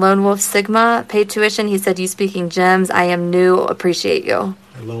 And then Lone Wolf Sigma paid tuition. He said, you speaking gems. I am new. Appreciate you.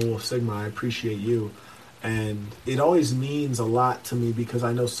 Hey, Lone Wolf Sigma, I appreciate you. And it always means a lot to me because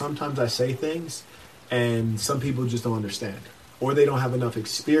I know sometimes I say things and some people just don't understand. Or they don't have enough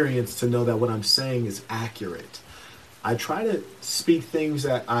experience to know that what I'm saying is accurate. I try to speak things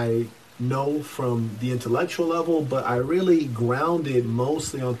that I know from the intellectual level, but I really grounded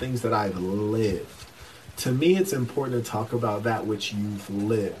mostly on things that I've lived. To me, it's important to talk about that which you've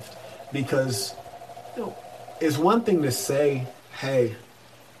lived, because you know, it's one thing to say, hey,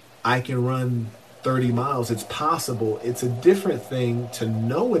 I can run 30 miles. It's possible. It's a different thing to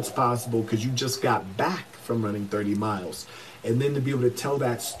know it's possible because you just got back from running 30 miles. And then to be able to tell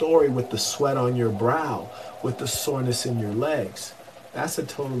that story with the sweat on your brow, with the soreness in your legs, that's a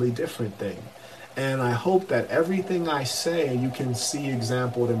totally different thing. And I hope that everything I say you can see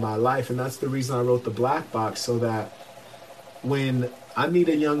exampled in my life. And that's the reason I wrote The Black Box, so that when I meet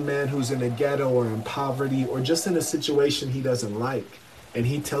a young man who's in a ghetto or in poverty or just in a situation he doesn't like, and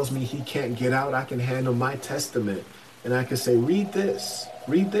he tells me he can't get out, I can hand him my testament and I can say, read this,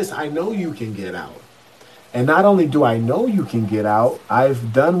 I know you can get out. And not only do I know you can get out,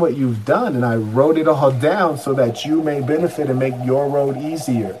 I've done what you've done and I wrote it all down so that you may benefit and make your road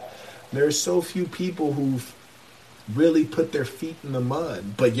easier. There's so few people who've really put their feet in the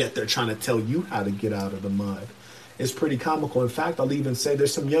mud, but yet they're trying to tell you how to get out of the mud. It's pretty comical. In fact, I'll even say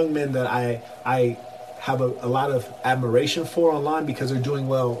there's some young men that I have a lot of admiration for online because they're doing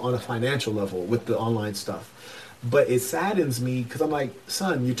well on a financial level with the online stuff. But it saddens me because I'm like,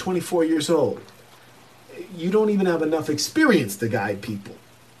 son, you're 24 years old. You don't even have enough experience to guide people.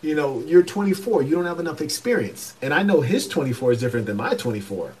 You know, you're 24. You don't have enough experience. And I know his 24 is different than my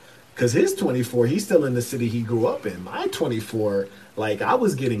 24. Because his 24, he's still in the city he grew up in. My 24, like, I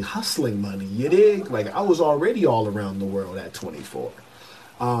was getting hustling money, you dig? Like, I was already all around the world at 24.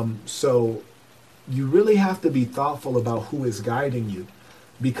 So you really have to be thoughtful about who is guiding you,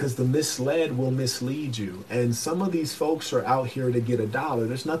 because the misled will mislead you. And some of these folks are out here to get a dollar.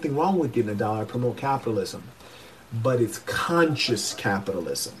 There's nothing wrong with getting a dollar. I promote capitalism. But it's conscious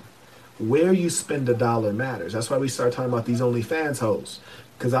capitalism. Where you spend a dollar matters. That's why we start talking about these OnlyFans hoes.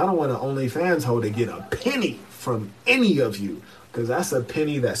 Because I don't want an OnlyFans hoe to get a penny from any of you. Because that's a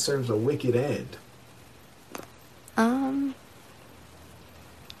penny that serves a wicked end.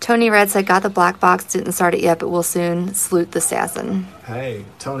 Tony Red said, got the Black Box, didn't start it yet, but will soon. Salute the assassin. Hey,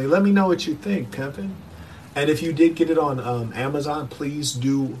 Tony, let me know what you think, pimpin'. And if you did get it on Amazon, please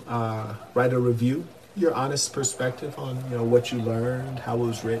do write a review. Your honest perspective on what you learned, how it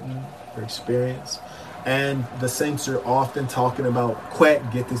was written, your experience. And the Saints are often talking about,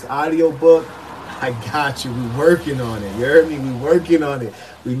 Quet, get this audio book. I got you. We're working on it. You heard me? We're working on it.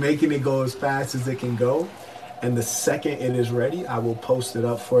 We're making it go as fast as it can go. And the second it is ready, I will post it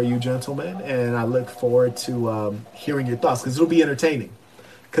up for you, gentlemen. And I look forward to hearing your thoughts, because it'll be entertaining.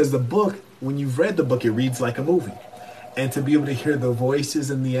 Because the book, when you've read the book, it reads like a movie. And to be able to hear the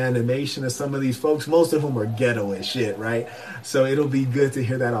voices and the animation of some of these folks, most of whom are ghetto as shit, right? So it'll be good to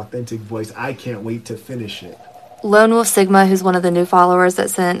hear that authentic voice. I can't wait to finish it. Lone Wolf Sigma, who's one of the new followers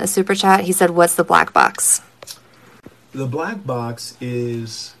that sent a super chat, he said, what's the Black Box? The Black Box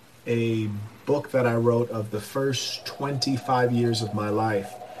is a book that I wrote of the first 25 years of my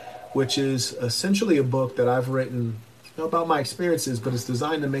life, which is essentially a book that I've written about my experiences, but it's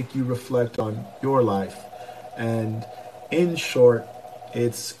designed to make you reflect on your life. And in short,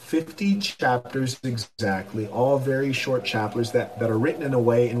 it's 50 chapters exactly, all very short chapters that are written in a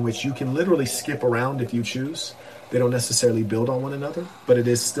way in which you can literally skip around if you choose. They don't necessarily build on one another, but it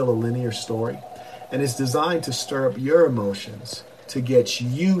is still a linear story. And it's designed to stir up your emotions, to get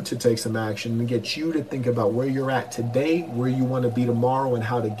you to take some action, and get you to think about where you're at today, where you want to be tomorrow, and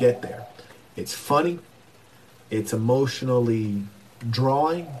how to get there. It's funny. It's emotionally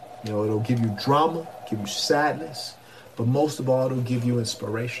drawing. It'll give you drama, give you sadness, but most of all, it'll give you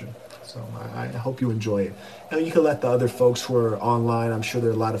inspiration. So I hope you enjoy it. And you can let the other folks who are online, I'm sure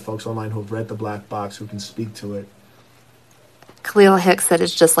there are a lot of folks online who have read The Black Box who can speak to it. Khalil Hicks said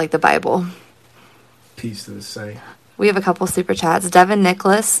it's just like the Bible. Peace to the saint. We have a couple super chats. Devin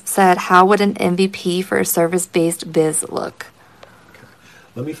Nicholas said, how would an MVP for a service-based biz look? Okay.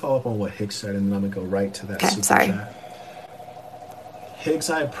 Let me follow up on what Hicks said, and then I'm going to go right to that super sorry. chat. Hicks,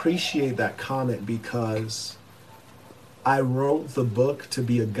 I appreciate that comment because I wrote the book to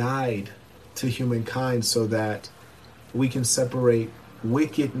be a guide to humankind so that we can separate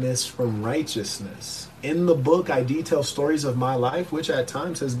wickedness from righteousness. In the book, I detail stories of my life, which at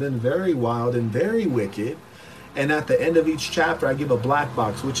times has been very wild and very wicked. And at the end of each chapter, I give a black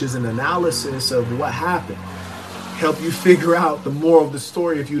box, which is an analysis of what happened. Help you figure out the moral of the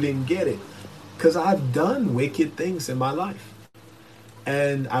story if you didn't get it. Because I've done wicked things in my life.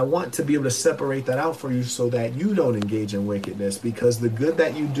 And I want to be able to separate that out for you so that you don't engage in wickedness, because the good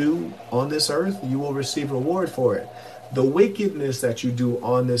that you do on this earth, you will receive reward for it. The wickedness that you do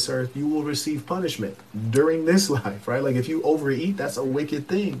on this earth, you will receive punishment during this life, right? Like if you overeat, that's a wicked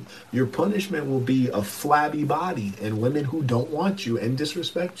thing. Your punishment will be a flabby body and women who don't want you and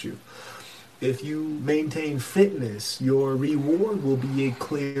disrespect you. If you maintain fitness, your reward will be a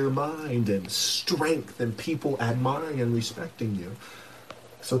clear mind and strength and people admiring and respecting you.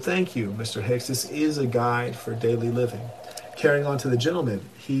 So thank you, Mr. Hicks. This is a guide for daily living. Carrying on to the gentleman,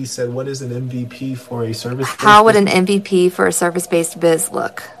 he said, what is an MVP for a service-based business? How would an MVP for a service-based biz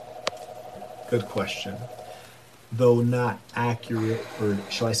look? Good question. Though not accurate, or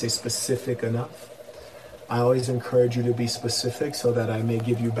shall I say specific enough, I always encourage you to be specific so that I may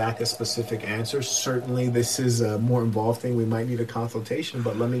give you back a specific answer. Certainly, this is a more involved thing. We might need a consultation,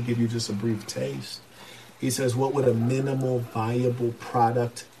 but let me give you just a brief taste. He says, what would a minimal viable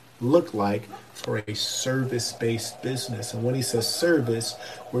product look like for a service-based business? And when he says service,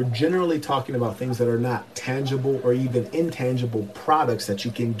 we're generally talking about things that are not tangible or even intangible products that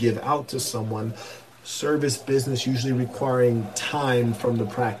you can give out to someone. Service business usually requiring time from the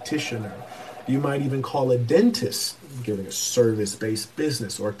practitioner. You might even call a dentist giving a service-based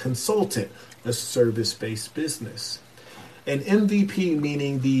business, or a consultant a service-based business. An MVP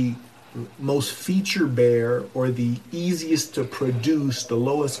meaning the most feature bare or the easiest to produce, the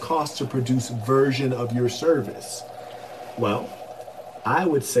lowest cost to produce version of your service. Well, I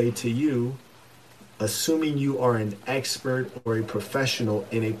would say to you, assuming you are an expert or a professional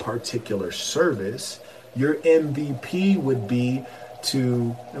in a particular service, your MVP would be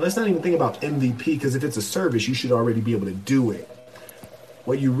to, and let's not even think about MVP, because if it's a service, you should already be able to do it.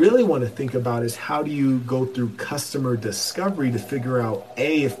 What you really want to think about is how do you go through customer discovery to figure out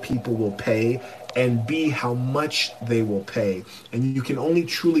A, if people will pay, and B, how much they will pay. And you can only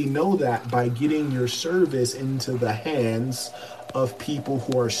truly know that by getting your service into the hands of people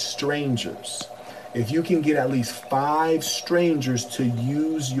who are strangers. If you can get at least 5 strangers to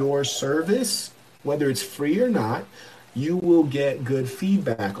use your service, whether it's free or not, you will get good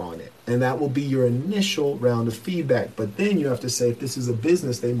feedback on it. And that will be your initial round of feedback. But then you have to say, if this is a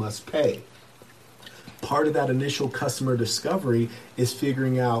business, they must pay. Part of that initial customer discovery is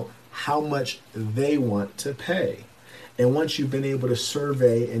figuring out how much they want to pay. And once you've been able to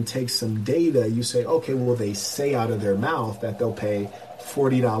survey and take some data, you say, okay, well, they say out of their mouth that they'll pay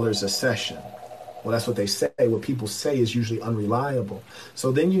 $40 a session. Well, that's what they say. What people say is usually unreliable.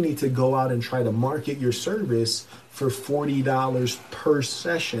 So then you need to go out and try to market your service for $40 per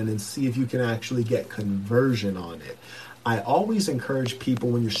session and see if you can actually get conversion on it. I always encourage people,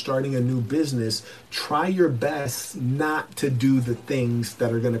 when you're starting a new business, try your best not to do the things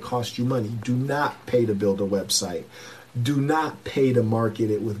that are going to cost you money. Do not pay to build a website. Do not pay to market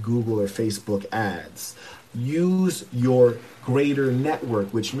it with Google or Facebook ads. Use your greater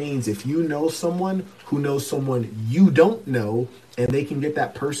network, which means if you know someone who knows someone you don't know, and they can get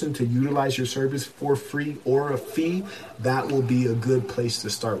that person to utilize your service for free or a fee, that will be a good place to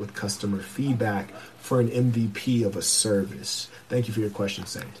start with customer feedback for an MVP of a service. Thank you for your question,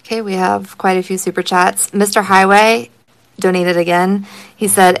 Saint. Okay, we have quite a few super chats. Mr. Highway donated again. He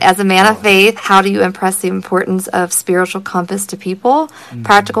said, as a man of faith, how do you impress the importance of spiritual compass to people? Mm-hmm.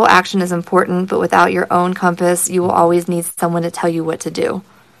 Practical action is important, but without your own compass, you will always need someone to tell you what to do.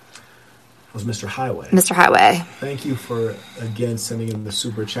 That was Mr. Highway. Mr. Highway. Thank you for, again, sending in the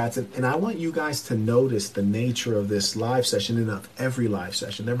super chats. And I want you guys to notice the nature of this live session and of every live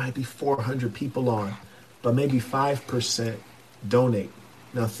session. There might be 400 people on, but maybe 5% donate.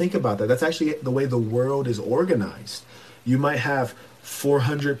 Now think about that. That's actually the way the world is organized. You might have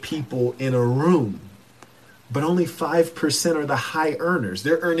 400 people in a room, but only 5% are the high earners.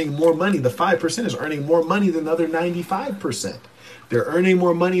 They're earning more money. The 5% is earning more money than the other 95%. They're earning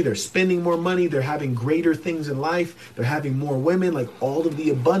more money. They're spending more money. They're having greater things in life. They're having more women. Like, all of the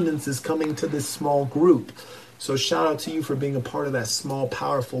abundance is coming to this small group. So shout out to you for being a part of that small,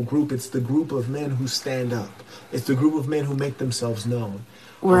 powerful group. It's the group of men who stand up. It's the group of men who make themselves known.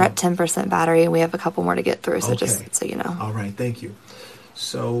 We're at 10% battery, and we have a couple more to get through, so okay. Just so you know. All right, thank you.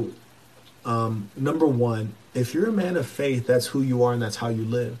 So, number one, if you're a man of faith, that's who you are and that's how you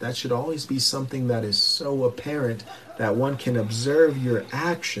live. That should always be something that is so apparent that one can observe your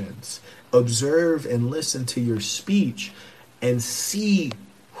actions, observe and listen to your speech, and see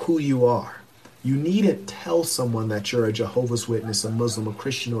who you are. You needn't tell someone that you're a Jehovah's Witness, a Muslim, a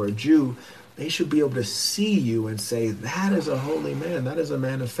Christian, or a Jew. They should be able to see you and say, that is a holy man. That is a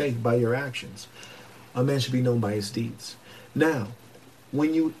man of faith by your actions. A man should be known by his deeds. Now,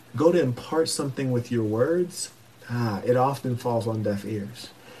 when you go to impart something with your words, it often falls on deaf ears.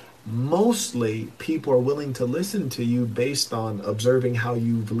 Mostly, people are willing to listen to you based on observing how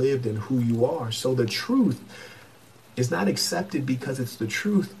you've lived and who you are. So the truth is not accepted because it's the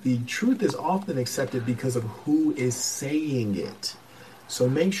truth. The truth is often accepted because of who is saying it. So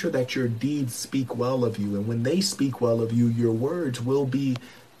make sure that your deeds speak well of you. And when they speak well of you, your words will be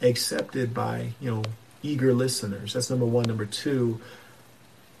accepted by, eager listeners. That's number one. Number two,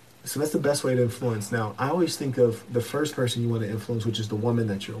 so that's the best way to influence. Now, I always think of the first person you want to influence, which is the woman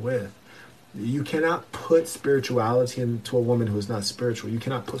that you're with. You cannot put spirituality into a woman who is not spiritual. You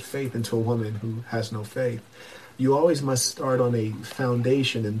cannot put faith into a woman who has no faith. You always must start on a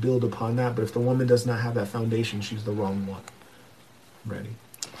foundation and build upon that. But if the woman does not have that foundation, she's the wrong one. Ready?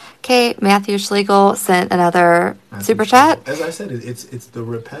 Okay, Matthew Schlegel sent another super chat. As I said, it's the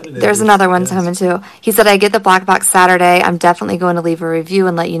repetitive. There's another one coming too. He said, I get the Black Box Saturday. I'm definitely going to leave a review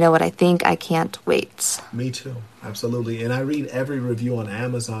and let you know what I think. I can't wait. Me too. Absolutely. And I read every review on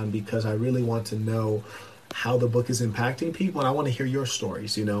Amazon because I really want to know how the book is impacting people. And I want to hear your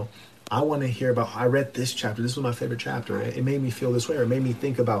stories, I want to hear about, I read this chapter. This was my favorite chapter. It made me feel this way, or it made me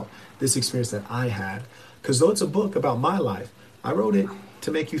think about this experience that I had. Because though it's a book about my life, I wrote it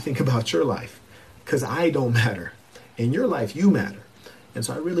to make you think about your life, because I don't matter. In your life, you matter. And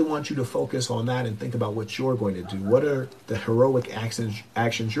so I really want you to focus on that and think about what you're going to do. What are the heroic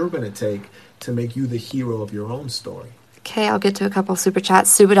actions you're going to take to make you the hero of your own story? Okay, I'll get to a couple super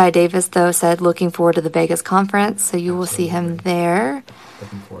chats. Subadai Davis, though, said, looking forward to the Vegas conference, so you will see him there.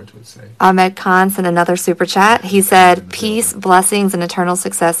 Looking forward to it, say. Ahmed Khan sent another super chat. He said, peace, blessings, and eternal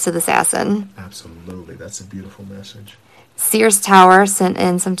success to the assassin. Absolutely. That's a beautiful message. Sears Tower sent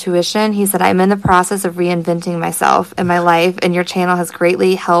in some tuition. He said, I'm in the process of reinventing myself in my life, and your channel has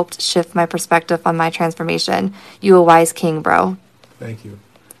greatly helped shift my perspective on my transformation. You a wise king, bro. Thank you.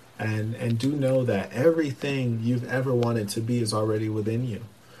 And do know that everything you've ever wanted to be is already within you.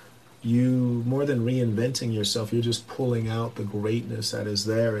 You, more than reinventing yourself, you're just pulling out the greatness that is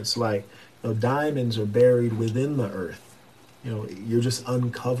there. It's like, diamonds are buried within the earth. You're just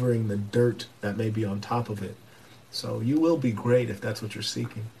uncovering the dirt that may be on top of it. So you will be great if that's what you're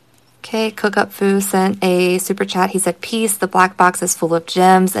seeking. Okay, Cook Up Foo sent a super chat. He said, peace, the black box is full of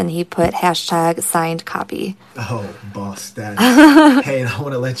gems, and he put hashtag signed copy. Oh, boss status. Hey, and I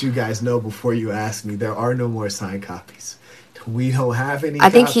want to let you guys know before you ask me, there are no more signed copies. We don't have any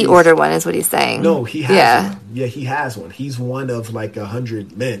I think he ordered one, is what he's saying. No, he has one. Yeah, he has one. He's one of like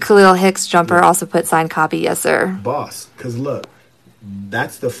 100 men. Khalil Hicks Jumper also put signed copy. Yes, sir. Boss, because look,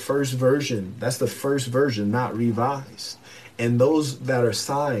 that's the first version. That's the first version, not revised. And those that are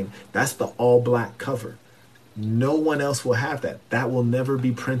signed, that's the all black cover. No one else will have that. That will never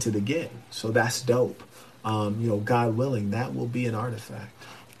be printed again. So that's dope. God willing, that will be an artifact.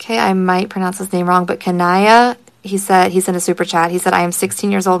 Okay, I might pronounce his name wrong, but Kanaya, he sent a super chat. He said, I am 16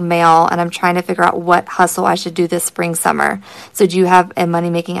 years old male, and I'm trying to figure out what hustle I should do this spring, summer. So do you have a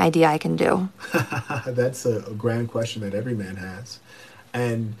money-making idea I can do? That's a grand question that every man has.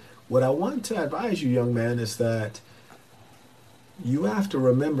 And what I want to advise you, young man, is that you have to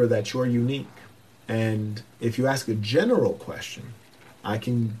remember that you're unique. And if you ask a general question, I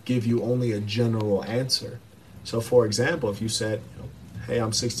can give you only a general answer. So, for example, if you said, hey,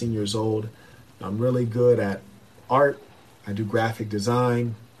 I'm 16 years old, I'm really good at art, I do graphic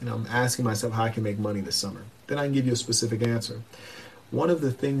design, I'm asking myself how I can make money this summer, then I can give you a specific answer. One of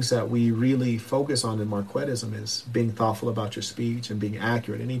the things that we really focus on in Marquettism is being thoughtful about your speech and being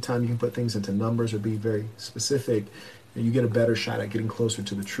accurate. Anytime you can put things into numbers or be very specific, you get a better shot at getting closer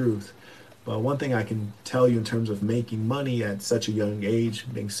to the truth. But one thing I can tell you in terms of making money at such a young age,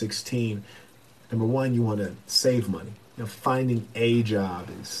 being 16, number one, you want to save money. Finding a job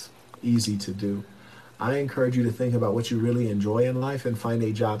is easy to do. I encourage you to think about what you really enjoy in life and find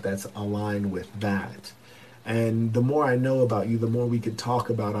a job that's aligned with that. And the more I know about you, the more we could talk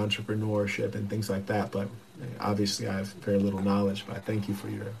about entrepreneurship and things like that. But obviously I have very little knowledge, but I thank you for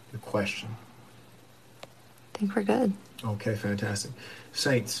your question. I think we're good. Okay, fantastic.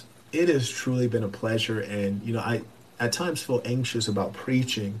 Saints, it has truly been a pleasure. And, I at times feel anxious about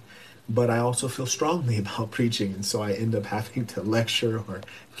preaching, but I also feel strongly about preaching. And so I end up having to lecture or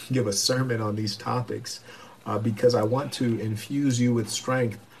give a sermon on these topics because I want to infuse you with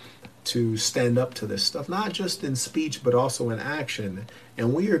strength to stand up to this stuff, not just in speech, but also in action.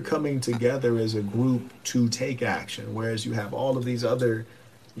 And we are coming together as a group to take action, whereas you have all of these other,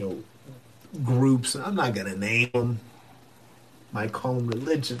 groups, and I'm not going to name them, might call them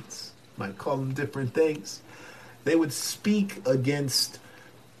religions, might call them different things. They would speak against,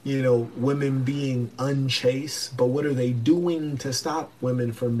 women being unchaste, but what are they doing to stop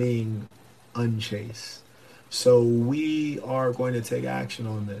women from being unchaste? So we are going to take action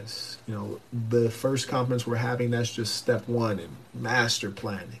on this. The first conference we're having, that's just step one in master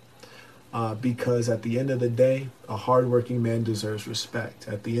planning. because at the end of the day, a hardworking man deserves respect.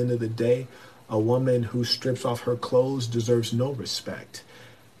 At the end of the day, a woman who strips off her clothes deserves no respect.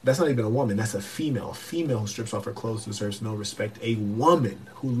 That's not even a woman, that's a female. A female who strips off her clothes deserves no respect. A woman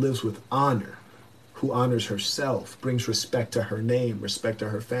who lives with honor, who honors herself, brings respect to her name, respect to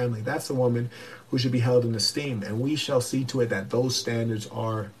her family. That's a woman who should be held in esteem. And we shall see to it that those standards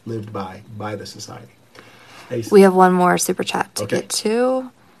are lived by the society. Hey, We have one more super chat to get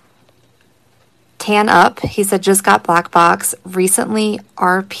to. Tan Up, he said, just got Black Box. Recently,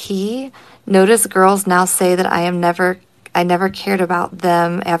 RP. Notice girls now say that I never cared about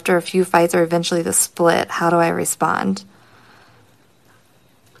them after a few fights or eventually the split. How do I respond?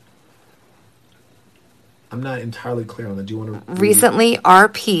 I'm not entirely clear on that. Do you want to Recently,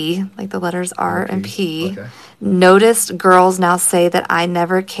 RP, like the letters R and P, okay. Noticed girls now say that I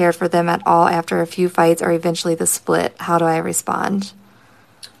never cared for them at all after a few fights or eventually the split. How do I respond?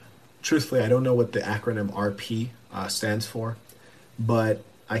 Truthfully, I don't know what the acronym RP stands for, but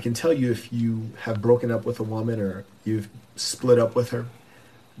I can tell you if you have broken up with a woman or you've split up with her,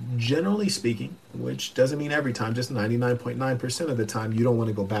 generally speaking, which doesn't mean every time, just 99.9% of the time, you don't want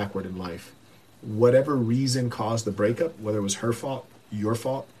to go backward in life. Whatever reason caused the breakup, whether it was her fault, your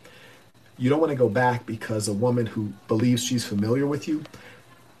fault, you don't want to go back because a woman who believes she's familiar with you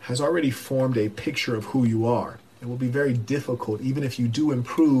has already formed a picture of who you are. It will be very difficult, even if you do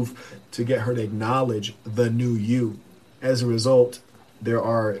improve, to get her to acknowledge the new you. As a result, there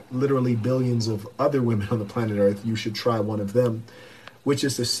are literally billions of other women on the planet Earth. You should try one of them, which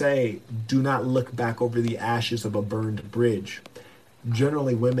is to say, do not look back over the ashes of a burned bridge.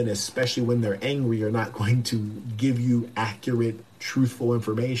 Generally, women, especially when they're angry, are not going to give you accurate, truthful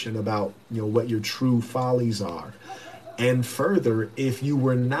information about, what your true follies are. And further, if you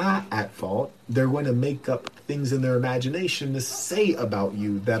were not at fault, they're going to make up things in their imagination to say about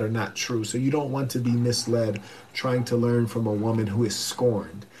you that are not true. So you don't want to be misled trying to learn from a woman who is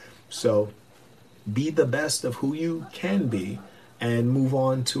scorned. So be the best of who you can be and move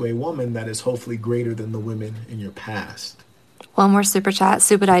on to a woman that is hopefully greater than the women in your past. One more super chat.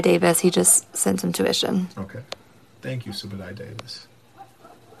 Subadai Davis, he just sent some tuition. Okay. Thank you, Subadai Davis.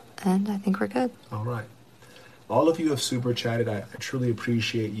 And I think we're good. All right. All of you have super chatted. I truly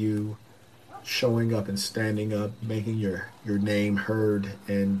appreciate you showing up and standing up, making your name heard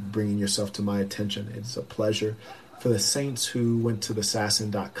and bringing yourself to my attention. It's a pleasure. For the saints who went to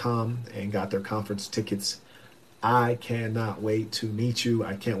thesassin.com and got their conference tickets, I cannot wait to meet you.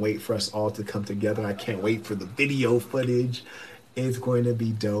 I can't wait for us all to come together. I can't wait for the video footage. It's going to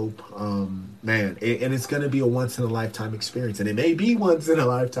be dope. Man, and it's going to be a once-in-a-lifetime experience. And it may be once in a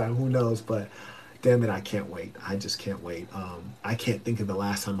lifetime, who knows, but damn it, I can't wait. I just can't wait. I can't think of the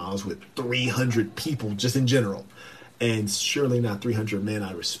last time I was with 300 people, just in general. And surely not 300 men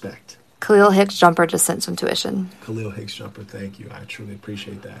I respect. Khalil Hicks Jumper just sent some tuition. Khalil Hicks Jumper, thank you. I truly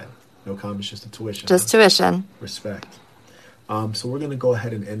appreciate that. No comments, just a tuition. Just tuition. Respect. So we're going to go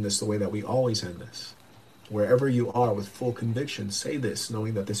ahead and end this the way that we always end this. Wherever you are, with full conviction, say this,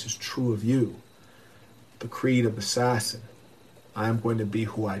 knowing that this is true of you. The creed of the assassin. I am going to be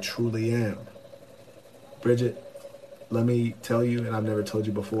who I truly am. Bridget, let me tell you, and I've never told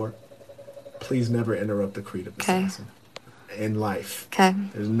you before, please never interrupt the creed of the assassin in life. Okay.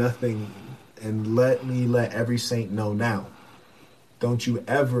 There's nothing, and let me let every saint know now. Don't you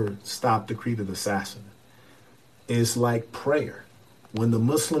ever stop the creed of the assassin. It's like prayer. When the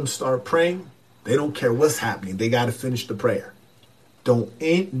Muslims start praying, they don't care what's happening. They got to finish the prayer.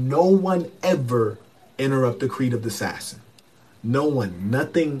 No one ever interrupt the creed of the assassin. No one,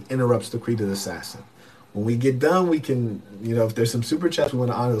 nothing interrupts the creed of the assassin. When we get done, we can, if there's some super chats, we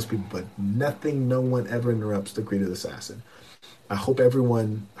want to honor those people, but nothing, no one ever interrupts the creed of the assassin. I hope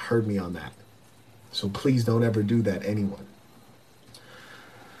everyone heard me on that. So please don't ever do that, anyone.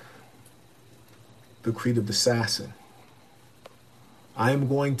 The creed of the assassin. I am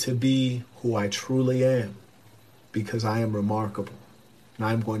going to be who I truly am because I am remarkable. And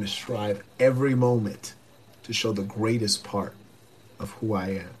I'm going to strive every moment to show the greatest part of who I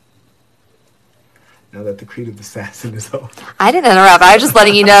am. Now that the creed of the assassin is over. I didn't interrupt. I was just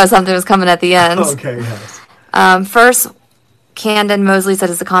letting you know something was coming at the end. Okay, yes. First, Camden Mosley said,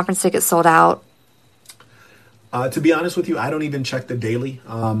 is the conference ticket sold out? To be honest with you, I don't even check the daily.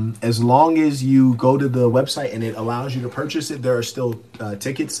 As long as you go to the website and it allows you to purchase it, there are still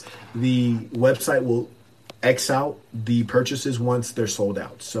tickets. The website will X out the purchases once they're sold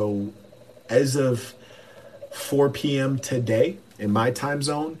out. So as of 4 p.m. today in my time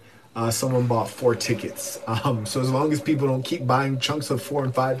zone, someone bought 4 tickets. So as long as people don't keep buying chunks of 4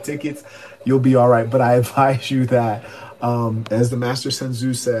 and 5 tickets, you'll be all right. But I advise you that, as the Master Sun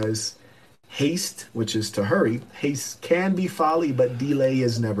Tzu says, Haste, which is to hurry, haste can be folly, but delay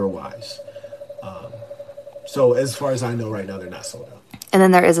is never wise. So as far as I know right now, they're not sold out. And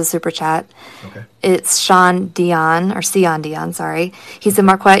then there is a super chat. Okay. It's Sean Dion, sorry. He said,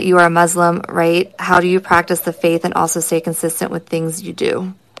 Marquette, you are a Muslim, right? How do you practice the faith and also stay consistent with things you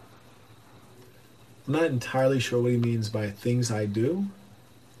do? I'm not entirely sure what he means by things I do.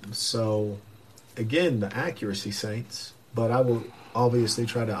 So, again, the accuracy, saints. But I will obviously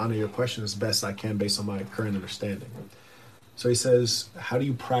try to honor your question as best I can based on my current understanding. So he says, how do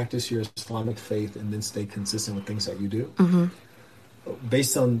you practice your Islamic faith and then stay consistent with things that you do? Mm-hmm.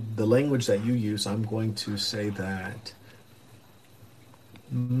 Based on the language that you use, I'm going to say that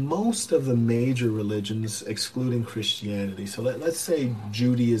most of the major religions, excluding Christianity, so let's say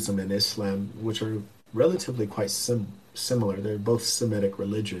Judaism and Islam, which are relatively quite similar, they're both Semitic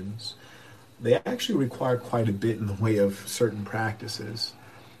religions, they actually require quite a bit in the way of certain practices.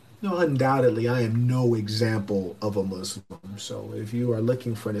 No, undoubtedly, I am no example of a Muslim. So if you are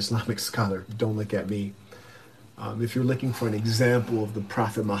looking for an Islamic scholar, don't look at me. If you're looking for an example of the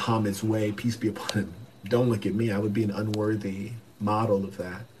Prophet Muhammad's way, peace be upon him, don't look at me. I would be an unworthy model of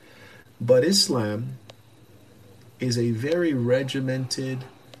that. But Islam is a very regimented,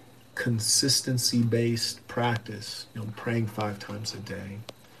 consistency-based practice. Praying 5 times a day,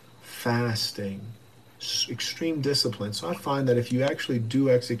 fasting, extreme discipline. So I find that if you actually do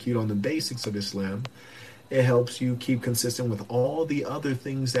execute on the basics of Islam, it helps you keep consistent with all the other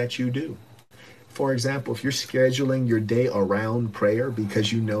things that you do. For example, if you're scheduling your day around prayer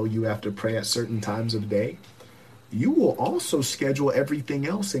because you know you have to pray at certain times of the day, you will also schedule everything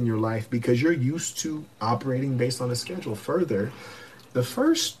else in your life because you're used to operating based on a schedule. Further, the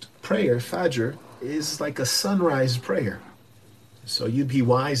first prayer, Fajr, is like a sunrise prayer. So you'd be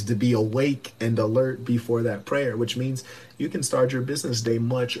wise to be awake and alert before that prayer, which means you can start your business day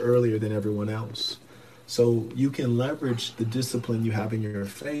much earlier than everyone else. So you can leverage the discipline you have in your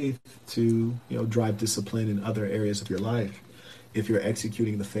faith to, drive discipline in other areas of your life if you're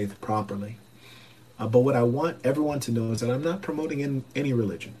executing the faith properly. But what I want everyone to know is that I'm not promoting any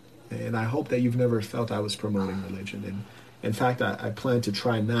religion. And I hope that you've never felt I was promoting religion. And in fact, I plan to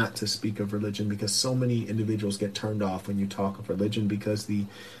try not to speak of religion because so many individuals get turned off when you talk of religion because the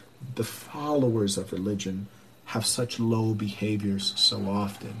followers of religion have such low behaviors so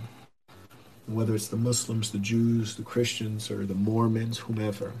often. Whether it's the Muslims, the Jews, the Christians, or the Mormons,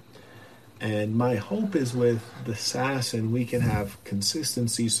 whomever. And my hope is with the Assassin, we can have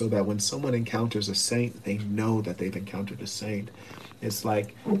consistency so that when someone encounters a saint, they know that they've encountered a saint. It's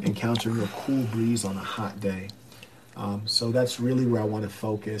like encountering a cool breeze on a hot day. So that's really where I want to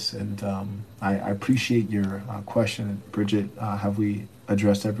focus. And I appreciate your question, Bridget. Have we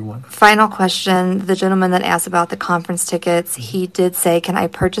addressed everyone? Final question. The gentleman that asked about the conference tickets, he did say, can I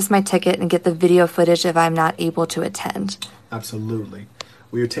purchase my ticket and get the video footage if I'm not able to attend? Absolutely.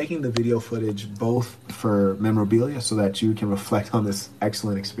 We are taking the video footage both for memorabilia so that you can reflect on this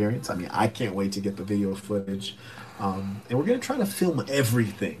excellent experience. I mean, I can't wait to get the video footage. And we're going to try to film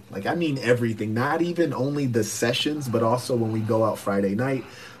everything. I mean everything. Not even only the sessions, but also when we go out Friday night,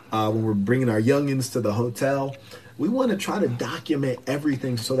 when we're bringing our youngins to the hotel. We want to try to document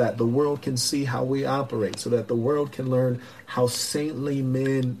everything so that the world can see how we operate, so that the world can learn how saintly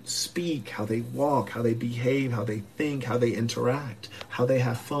men speak, how they walk, how they behave, how they think, how they interact, how they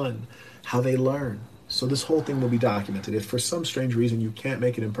have fun, how they learn. So this whole thing will be documented. If for some strange reason you can't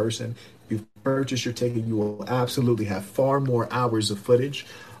make it in person, you've purchased your ticket, you will absolutely have far more hours of footage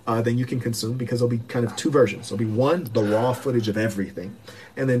than you can consume because there'll be kind of 2 versions. There'll be 1, the raw footage of everything.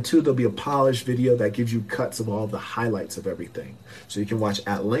 And then 2, there'll be a polished video that gives you cuts of all the highlights of everything. So you can watch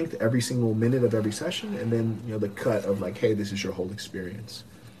at length every single minute of every session and then, the cut of hey, this is your whole experience.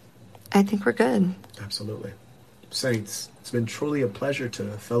 I think we're good. Absolutely. Saints, it's been truly a pleasure to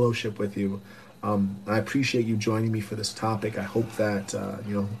fellowship with you. I appreciate you joining me for this topic. I hope that,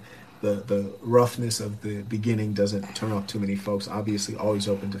 the roughness of the beginning doesn't turn off too many folks. Obviously, always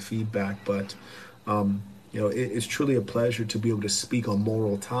open to feedback, but it's truly a pleasure to be able to speak on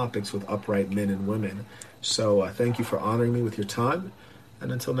moral topics with upright men and women. So thank you for honoring me with your time,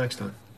 and until next time.